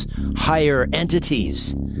is Higher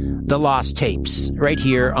Entities, The Lost Tapes, right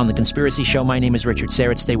here on The Conspiracy Show. My name is Richard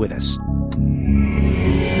Syrett. Stay with us.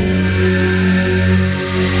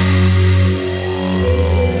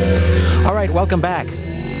 All right. Welcome back.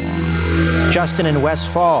 Justen and Wes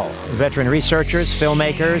Faull, veteran researchers,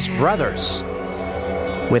 filmmakers, brothers,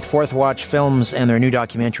 with Fourth Watch Films, and their new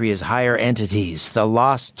documentary is Higher Entities, The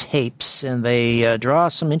Lost Tapes, and they draw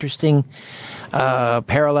some interesting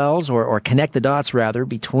parallels, or connect the dots, rather,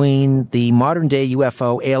 between the modern-day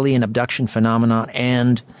UFO alien abduction phenomenon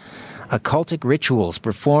and occultic rituals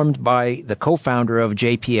performed by the co-founder of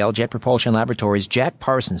JPL, Jet Propulsion Laboratories, Jack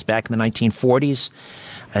Parsons, back in the 1940s.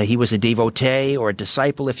 He was a devotee, or a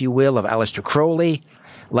disciple, if you will, of Aleister Crowley.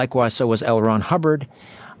 Likewise, so was L. Ron Hubbard.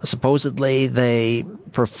 Supposedly, they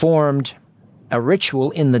performed a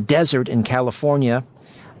ritual in the desert in California,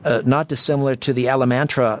 not dissimilar to the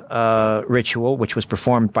Alamantra ritual, which was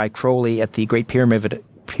performed by Crowley at the Great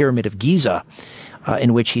Pyramid of Giza,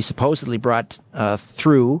 in which he supposedly brought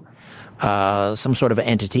through some sort of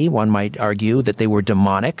entity. One might argue that they were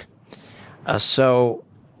demonic. So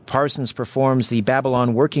Parsons performs the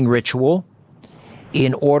Babylon working ritual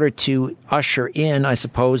in order to usher in, I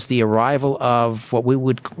suppose, the arrival of what we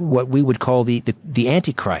would call the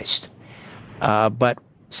Antichrist. But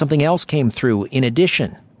something else came through in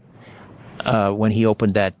addition when he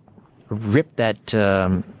ripped that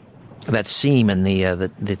seam in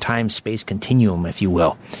the time-space continuum, if you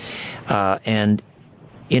will, and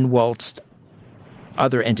in-waltzed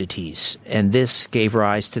other entities. And this gave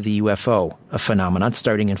rise to the UFO phenomenon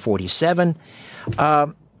starting in 1947.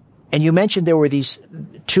 And you mentioned there were these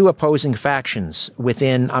two opposing factions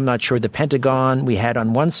within, I'm not sure, the Pentagon. We had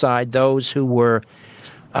on one side those who were,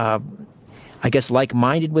 I guess,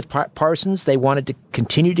 like-minded with Parsons. They wanted to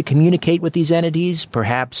continue to communicate with these entities,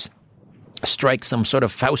 perhaps strike some sort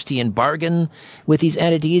of Faustian bargain with these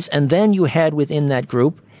entities. And then you had within that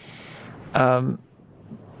group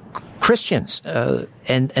Christians,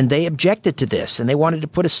 and they objected to this, and they wanted to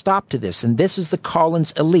put a stop to this. And this is the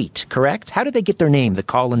Collins elite, correct? How did they get their name, the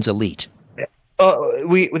Collins elite?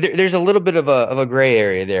 There's a little bit of a gray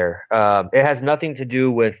area there. It has nothing to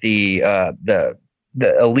do with the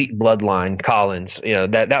elite bloodline, Collins.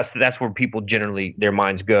 That's where people generally their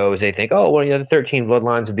minds go, is they think, the 13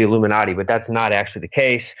 bloodlines of the Illuminati, but that's not actually the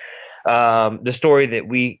case. The story that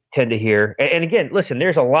we tend to hear, and again, listen,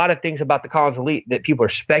 there's a lot of things about the Collins elite that people are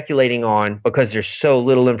speculating on because there's so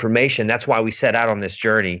little information. That's why we set out on this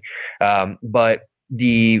journey. But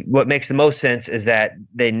what makes the most sense is that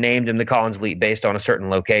they named him the Collins elite based on a certain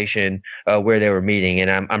location where they were meeting. And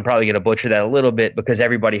I'm probably going to butcher that a little bit because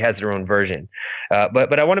everybody has their own version.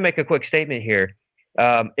 But I want to make a quick statement here.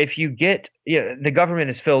 If you get, the government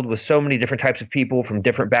is filled with so many different types of people from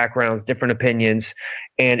different backgrounds, different opinions.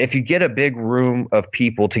 And if you get a big room of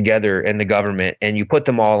people together in the government and you put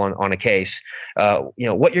them all on a case,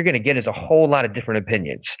 what you're going to get is a whole lot of different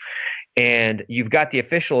opinions. And you've got the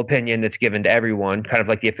official opinion that's given to everyone, kind of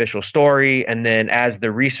like the official story. And then as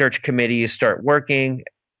the research committees start working,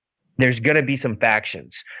 there's going to be some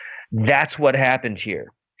factions. That's what happened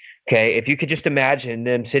here. Okay, if you could just imagine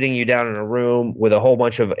them sitting you down in a room with a whole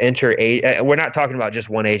bunch of we're not talking about just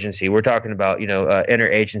one agency. We're talking about,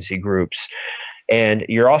 interagency groups. And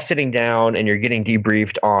you're all sitting down and you're getting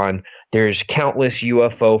debriefed on there's countless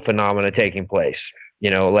UFO phenomena taking place,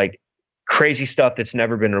 like crazy stuff that's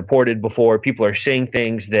never been reported before. People are seeing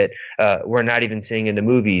things that we're not even seeing in the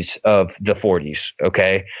movies of the 40s.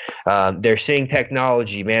 Okay. They're seeing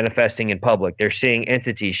technology manifesting in public. They're seeing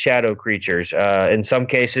entities, shadow creatures. In some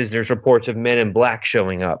cases, there's reports of men in black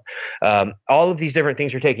showing up. All of these different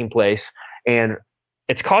things are taking place, and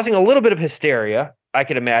it's causing a little bit of hysteria, I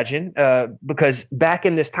could imagine, because back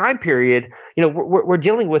in this time period, we're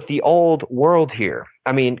dealing with the old world here.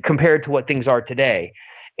 I mean, compared to what things are today.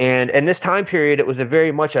 And in this time period, it was a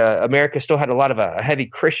very much America still had a lot of a heavy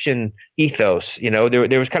Christian ethos.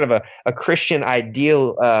 There was kind of a Christian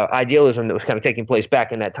idealism that was kind of taking place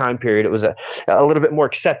back in that time period. It was a little bit more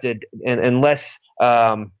accepted and less,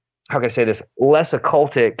 how can I say this, less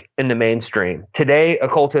occultic in the mainstream. Today,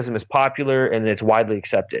 occultism is popular and it's widely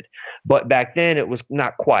accepted. But back then, it was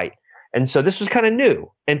not quite. And so this was kind of new.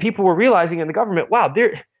 And people were realizing in the government, wow,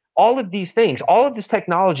 all of these things, all of this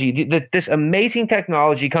technology, this amazing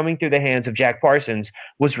technology coming through the hands of Jack Parsons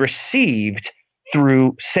was received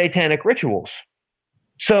through satanic rituals.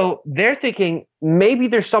 So they're thinking maybe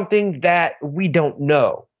there's something that we don't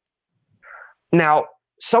know. Now,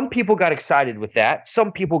 some people got excited with that.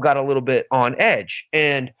 Some people got a little bit on edge.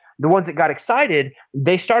 And the ones that got excited,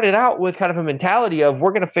 they started out with kind of a mentality of,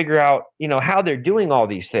 we're going to figure out, how they're doing all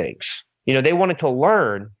these things. They wanted to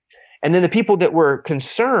learn. And then the people that were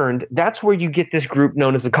concerned, that's where you get this group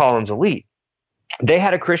known as the Collins elite. They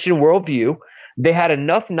had a Christian worldview. They had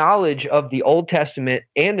enough knowledge of the Old Testament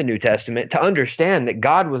and the New Testament to understand that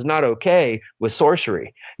God was not okay with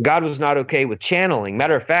sorcery. God was not okay with channeling.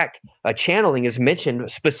 Matter of fact, channeling is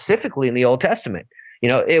mentioned specifically in the Old Testament.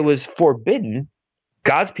 It was forbidden.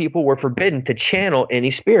 God's people were forbidden to channel any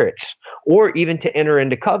spirits or even to enter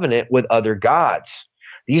into covenant with other gods.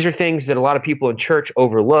 These are things that a lot of people in church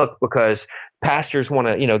overlook because pastors want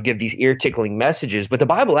to, give these ear-tickling messages. But the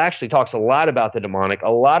Bible actually talks a lot about the demonic,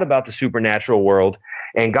 a lot about the supernatural world.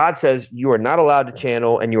 And God says you are not allowed to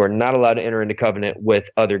channel and you are not allowed to enter into covenant with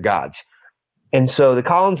other gods. And so the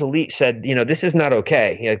Collins elite said, this is not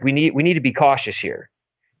okay. We need to be cautious here.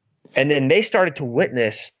 And then they started to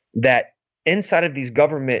witness that inside of these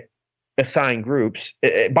government assigned groups,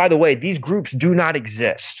 by the way, these groups do not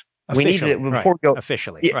exist. Officially, we need to, before we go,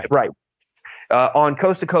 officially, yeah, right. On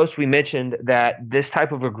Coast to Coast, we mentioned that this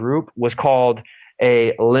type of a group was called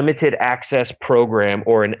a limited access program,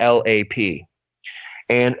 or an LAP.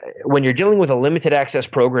 And when you're dealing with a limited access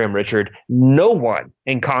program, Richard, no one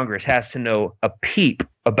in Congress has to know a peep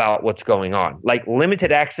about what's going on. Like,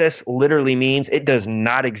 limited access literally means it does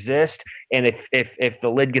not exist. And if the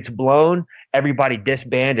lid gets blown, everybody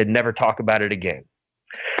disband and never talk about it again.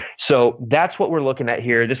 So that's what we're looking at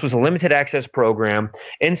here. This was a limited access program.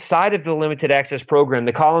 Inside of the limited access program,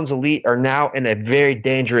 the Collins elite are now in a very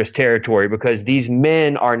dangerous territory, because these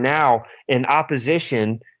men are now in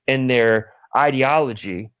opposition in their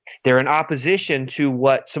ideology. They're in opposition to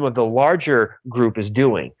what some of the larger group is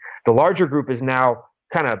doing. The larger group is now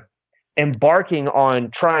kind of embarking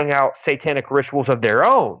on trying out satanic rituals of their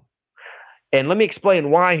own. And let me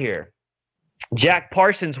explain why here. Jack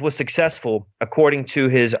Parsons was successful according to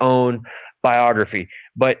his own biography.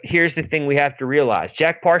 But here's the thing we have to realize.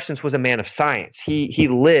 Jack Parsons was a man of science. He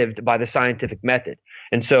lived by the scientific method.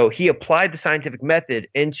 And so he applied the scientific method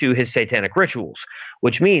into his satanic rituals,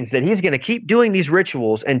 which means that he's going to keep doing these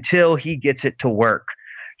rituals until he gets it to work.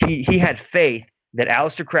 He had faith that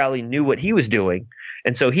Aleister Crowley knew what he was doing.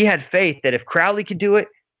 And so he had faith that if Crowley could do it,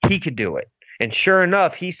 he could do it. And sure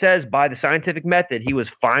enough, he says by the scientific method, he was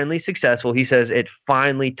finally successful. He says it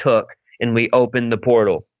finally took, and we opened the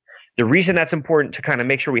portal. The reason that's important to kind of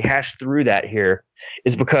make sure we hash through that here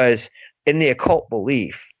is because in the occult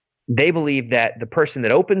belief, they believe that the person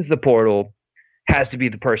that opens the portal has to be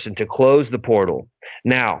the person to close the portal.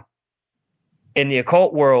 Now, in the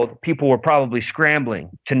occult world, people were probably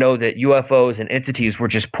scrambling to know that UFOs and entities were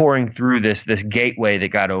just pouring through this gateway that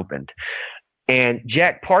got opened. And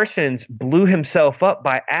Jack Parsons blew himself up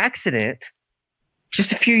by accident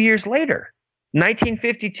just a few years later.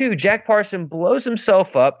 1952, Jack Parsons blows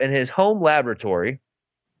himself up in his home laboratory.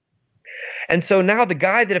 And so now the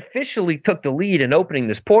guy that officially took the lead in opening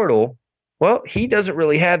this portal, well, he doesn't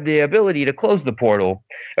really have the ability to close the portal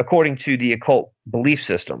according to the occult belief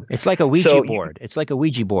system. It's like a Ouija board. It's like a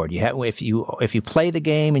Ouija board. You have, if you play the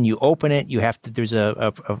game and you open it, you have to. There's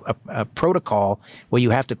a protocol where you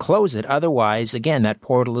have to close it. Otherwise, again, that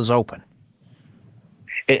portal is open.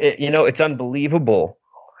 It's unbelievable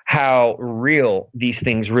how real these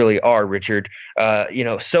things really are, Richard.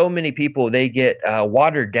 So many people, they get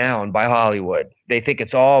watered down by Hollywood. They think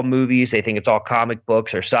it's all movies. They think it's all comic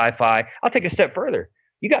books or sci-fi. I'll take a step further.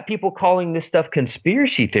 You got people calling this stuff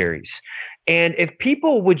conspiracy theories. And if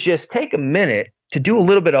people would just take a minute to do a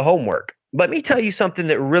little bit of homework, let me tell you something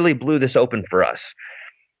that really blew this open for us.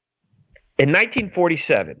 In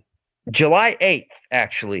 1947, July 8th,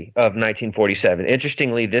 actually, of 1947.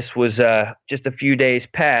 Interestingly, this was just a few days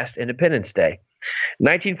past Independence Day.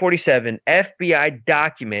 1947, FBI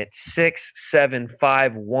document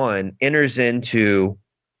 6751 enters into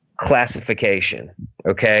classification.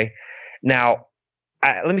 Okay? Now,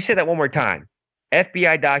 let me say that one more time.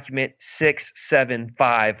 FBI document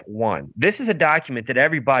 6751. This is a document that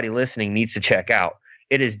everybody listening needs to check out.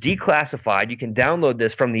 It is declassified. You can download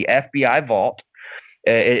this from the FBI vault.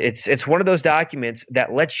 It's one of those documents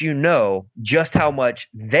that lets you know just how much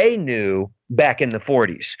they knew back in the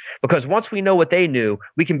 40s. Because once we know what they knew,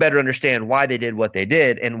 we can better understand why they did what they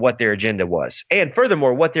did and what their agenda was. And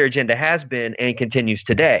furthermore, what their agenda has been and continues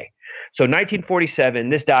today. So 1947,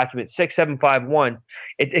 this document 6751,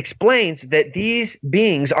 it explains that these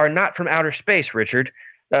beings are not from outer space, Richard.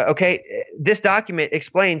 This document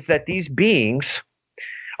explains that these beings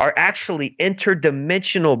are actually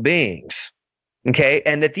interdimensional beings. Okay,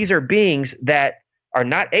 and that these are beings that are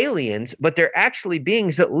not aliens, but they're actually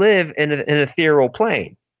beings that live in an ethereal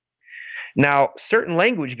plane. Now, certain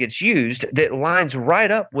language gets used that lines right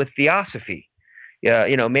up with theosophy.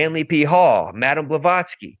 Manly P. Hall, Madame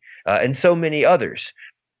Blavatsky, and so many others.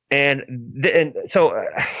 And so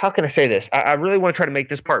how can I say this? I really want to try to make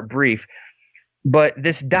this part brief, but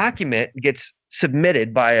this document gets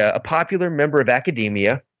submitted by a popular member of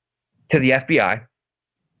academia to the FBI.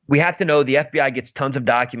 We have to know the FBI gets tons of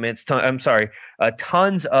documents.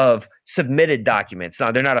 Tons of submitted documents.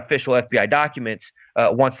 Now, they're not official FBI documents.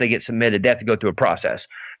 Once they get submitted, they have to go through a process.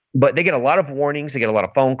 But they get a lot of warnings. They get a lot of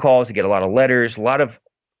phone calls. They get a lot of letters. A lot of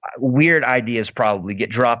weird ideas probably get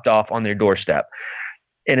dropped off on their doorstep.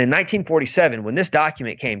 And in 1947, when this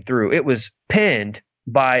document came through, it was penned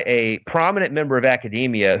by a prominent member of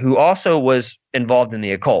academia who also was involved in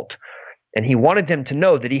the occult. And he wanted them to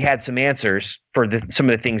know that he had some answers for some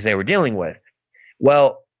of the things they were dealing with.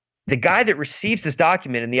 Well, the guy that receives this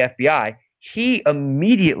document in the FBI, he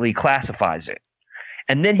immediately classifies it.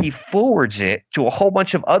 And then he forwards it to a whole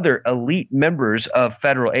bunch of other elite members of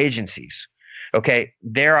federal agencies. Okay,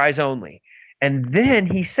 their eyes only. And then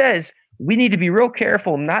he says, we need to be real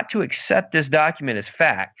careful not to accept this document as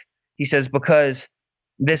fact. He says, because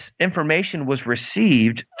this information was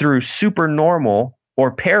received through supernormal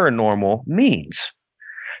or paranormal means.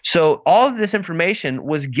 So all of this information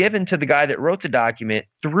was given to the guy that wrote the document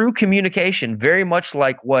through communication, very much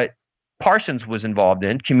like what Parsons was involved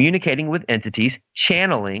in, communicating with entities,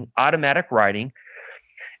 channeling, automatic writing.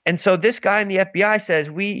 And so this guy in the FBI says,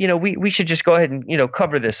 we should just go ahead and,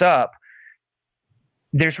 cover this up.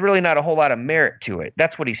 There's really not a whole lot of merit to it.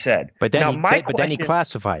 That's what he said. But then, then he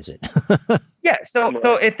classifies it. Yeah.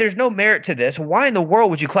 So if there's no merit to this, why in the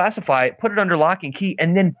world would you classify it, put it under lock and key,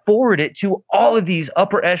 and then forward it to all of these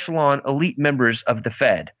upper echelon elite members of the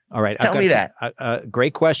Fed? All right. Tell me that.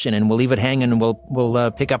 Great question, and we'll leave it hanging, and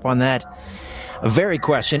we'll pick up on that very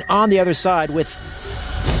question on the other side with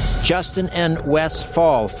Justen and Wes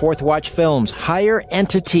Faull, Fourth Watch Films, Higher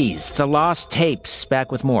Entities, The Lost Tapes.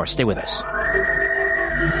 Back with more. Stay with us.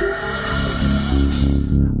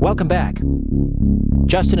 Welcome back.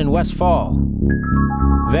 Justen and Wes Faull,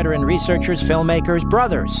 veteran researchers, filmmakers,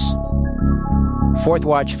 brothers. Fourth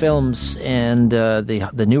Watch Films and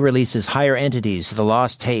the new release is Higher Entities, The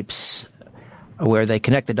Lost Tapes, where they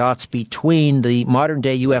connect the dots between the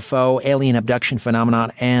modern-day UFO, alien abduction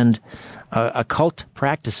phenomenon, and occult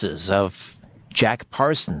practices of Jack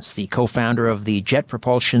Parsons, the co-founder of the Jet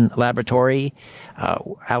Propulsion Laboratory,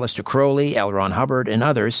 Aleister Crowley, L. Ron Hubbard, and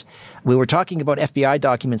others. We were talking about FBI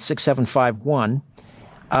document 6751.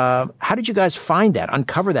 How did you guys find that,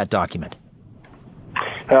 uncover that document?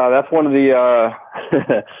 That's one of the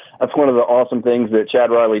that's one of the awesome things that Chad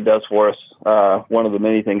Riley does for us. One of the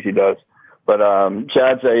many things he does. But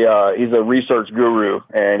Chad's he's a research guru,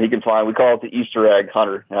 and he can find, we call it the Easter egg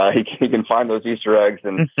hunter. He can find those Easter eggs,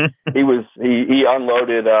 and he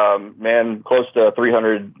unloaded close to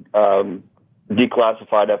 300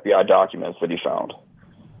 declassified FBI documents that he found.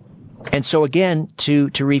 And so again, to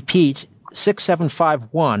repeat,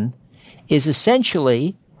 6751 is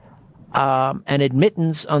essentially an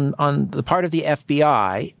admittance on the part of the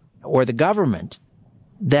FBI or the government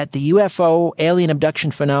that the UFO alien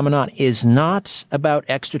abduction phenomenon is not about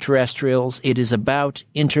extraterrestrials, it is about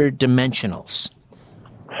interdimensionals.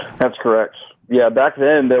 That's correct. Yeah, back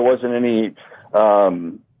then there wasn't any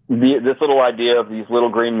this little idea of these little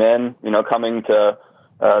green men, coming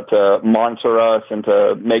to monitor us and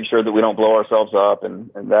to make sure that we don't blow ourselves up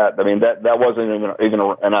and that. I mean, that wasn't even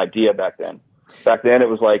an idea back then. Back then it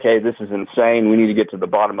was like, hey, this is insane. We need to get to the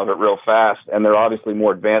bottom of it real fast. And they're obviously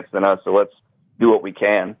more advanced than us, so let's do what we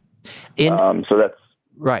can. So that's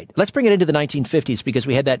right. Let's bring it into the 1950s because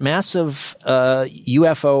we had that massive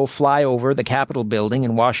UFO flyover the Capitol building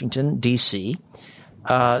in Washington, D.C.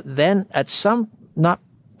 Then at some not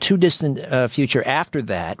too distant future after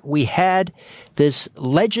that, we had this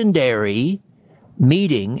legendary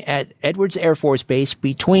meeting at Edwards Air Force Base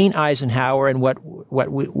between Eisenhower and what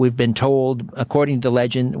we've been told, according to the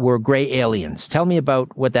legend, were gray aliens. Tell me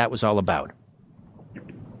about what that was all about.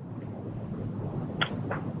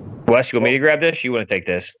 Wes, you want me to grab this? You want to take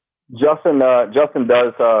this? Justen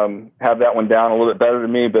does have that one down a little bit better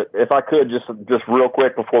than me, but if I could just real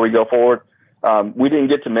quick before we go forward, we didn't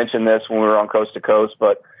get to mention this when we were on Coast to Coast,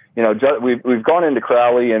 but we've gone into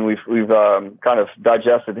Crowley and we've kind of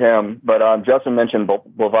digested him, but Justen mentioned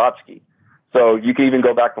Blavatsky. So you can even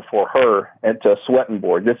go back before her and to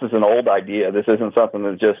Swedenborg. This is an old idea. This isn't something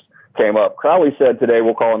that just came up. Crowley said today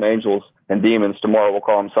we'll call them angels and demons. Tomorrow we'll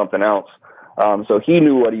call them something else. So he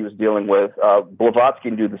knew what he was dealing with.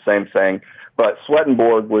 Blavatsky do the same thing. But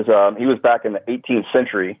Swedenborg he was back in the 18th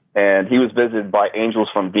century, and he was visited by angels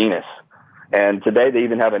from Venus. And today they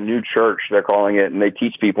even have a new church, they're calling it, and they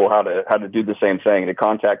teach people how to do the same thing, to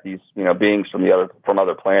contact these, beings from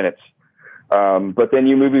other planets. But then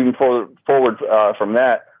you move even forward from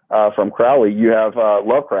that, from Crowley, you have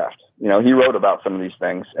Lovecraft. He wrote about some of these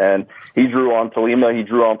things, and he drew on Thelema, he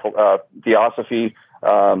drew on Theosophy.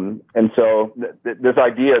 And so this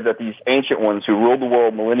idea that these ancient ones who ruled the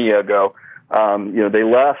world millennia ago, they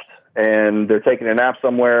left and they're taking a nap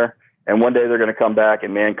somewhere, and one day they're going to come back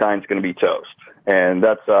and mankind's going to be toast. And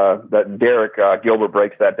that's that Derek Gilbert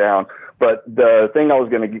breaks that down. But the thing I was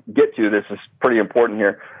going to get to, this is pretty important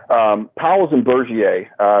here. Pauwels and Bergier,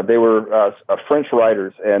 they were French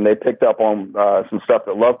writers, and they picked up on some stuff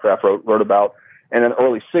that Lovecraft wrote about. And in the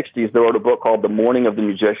early 60s, they wrote a book called The Morning of the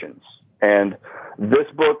Magicians. And this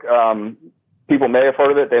book, people may have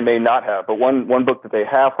heard of it, they may not have. But one book that they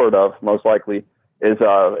have heard of, most likely, is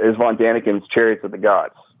von Daniken's Chariots of the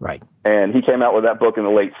Gods. Right. And he came out with that book in the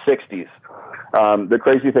late 60s. The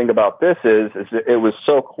crazy thing about this is it was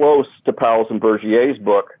so close to Powell's and Bergier's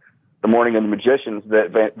book, The Morning of the Magicians,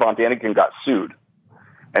 that von Daniken got sued.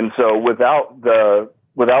 And so without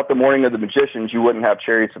the Morning of the Magicians, you wouldn't have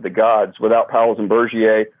Chariots of the Gods. Without Powell's and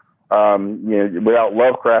Bergier, without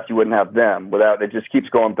Lovecraft, you wouldn't have them. It just keeps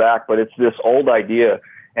going back. But it's this old idea.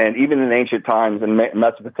 And even in ancient times in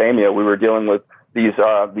Mesopotamia, we were dealing with these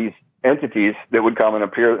entities that would come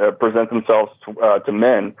and present themselves to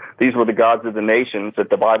men. These were the gods of the nations that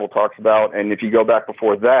the Bible talks about. And if you go back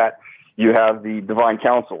before that, you have the divine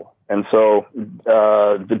council. And so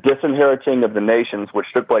the disinheriting of the nations, which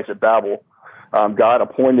took place at Babel, God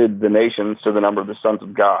appointed the nations to the number of the sons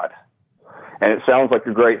of God. And it sounds like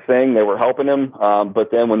a great thing. They were helping him. But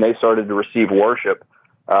then when they started to receive worship,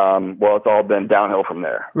 it's all been downhill from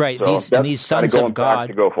there. Right. So these sons of God,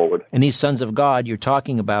 to go forward. And these sons of God you're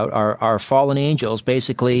talking about are fallen angels.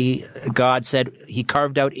 Basically, God said he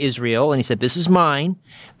carved out Israel and he said, this is mine.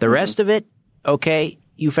 The rest of it, okay,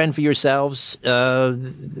 you fend for yourselves.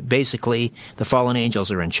 Basically, the fallen angels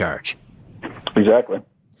are in charge. Exactly.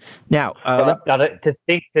 Now, to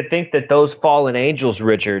think that those fallen angels,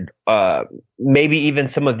 Richard, maybe even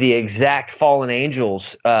some of the exact fallen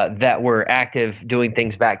angels that were active doing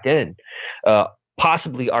things back then,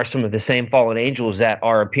 possibly are some of the same fallen angels that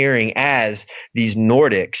are appearing as these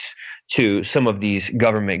Nordics to some of these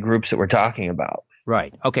government groups that we're talking about.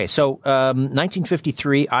 Right. Okay. So,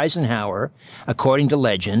 1953, Eisenhower, according to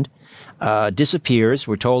legend, disappears.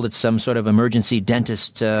 We're told it's some sort of emergency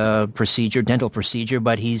dental procedure,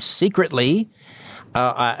 but he's secretly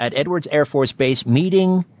at Edwards Air Force Base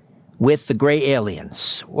meeting with the gray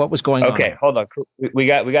aliens. What was going on? Okay, hold on. We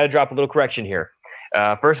got to drop a little correction here.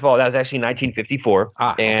 First of all, that was actually 1954,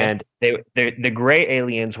 and the gray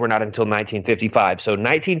aliens were not until 1955. So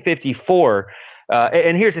 1954,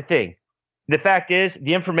 and here's the thing. The fact is,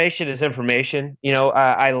 the information is information.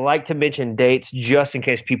 I like to mention dates just in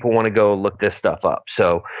case people want to go look this stuff up.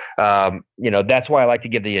 So, that's why I like to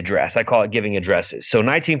give the address. I call it giving addresses. So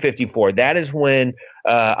 1954, that is when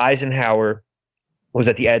Eisenhower was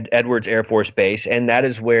at the Edwards Air Force Base, and that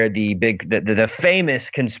is where the famous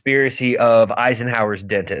conspiracy of Eisenhower's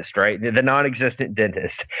dentist, right? The non-existent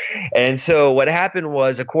dentist. And so what happened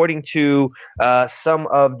was, according to some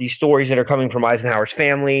of the stories that are coming from Eisenhower's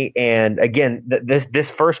family, and again, this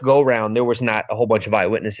first go-round, there was not a whole bunch of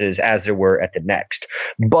eyewitnesses as there were at the next.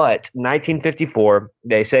 But 1954,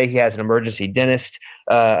 they say he has an emergency dentist,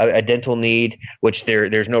 a dental need, which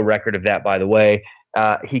there's no record of that, by the way.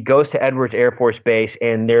 He goes to Edwards Air Force Base,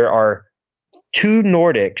 and there are two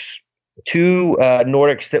Nordics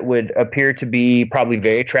that would appear to be probably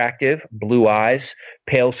very attractive, blue eyes,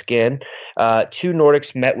 pale skin. Two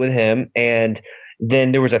Nordics met with him, and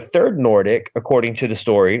then there was a third Nordic, according to the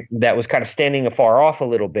story, that was kind of standing afar off a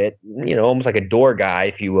little bit, almost like a door guy,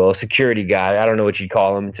 if you will, a security guy. I don't know what you'd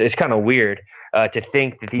call him. It's kind of weird to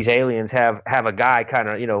think that these aliens have a guy kind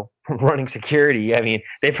of, running security. I mean,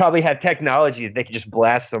 they probably have technology that they could just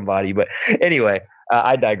blast somebody. But anyway,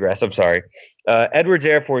 I digress. I'm sorry. Edwards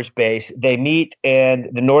Air Force Base, they meet, and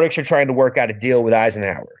the Nordics are trying to work out a deal with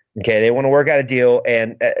Eisenhower. Okay, they want to work out a deal,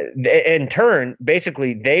 and in turn,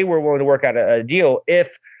 basically, they were willing to work out a deal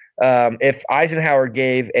if Eisenhower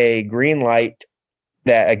gave a green light,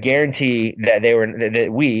 that a guarantee that that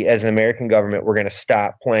we, as an American government, were going to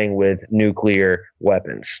stop playing with nuclear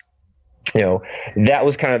weapons. That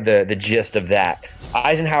was kind of the gist of that.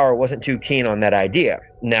 Eisenhower wasn't too keen on that idea.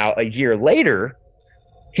 Now, a year later,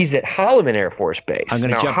 he's at Holloman Air Force Base. I'm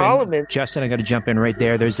going to jump in. Justin, I'm going to jump in right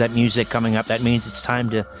there. There's that music coming up. That means it's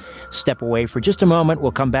time to step away for just a moment.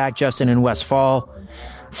 We'll come back. Justen and Wes Faull,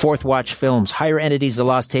 Fourth Watch Films, Higher Entities, The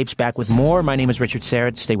Lost Tapes, back with more. My name is Richard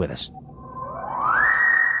Serrett. Stay with us.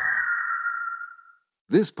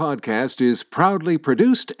 This podcast is proudly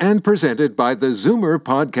produced and presented by the Zoomer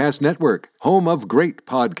Podcast Network, home of great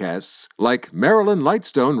podcasts like Marilyn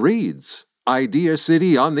Lightstone Reads, Idea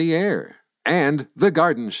City on the Air, and The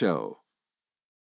Garden Show.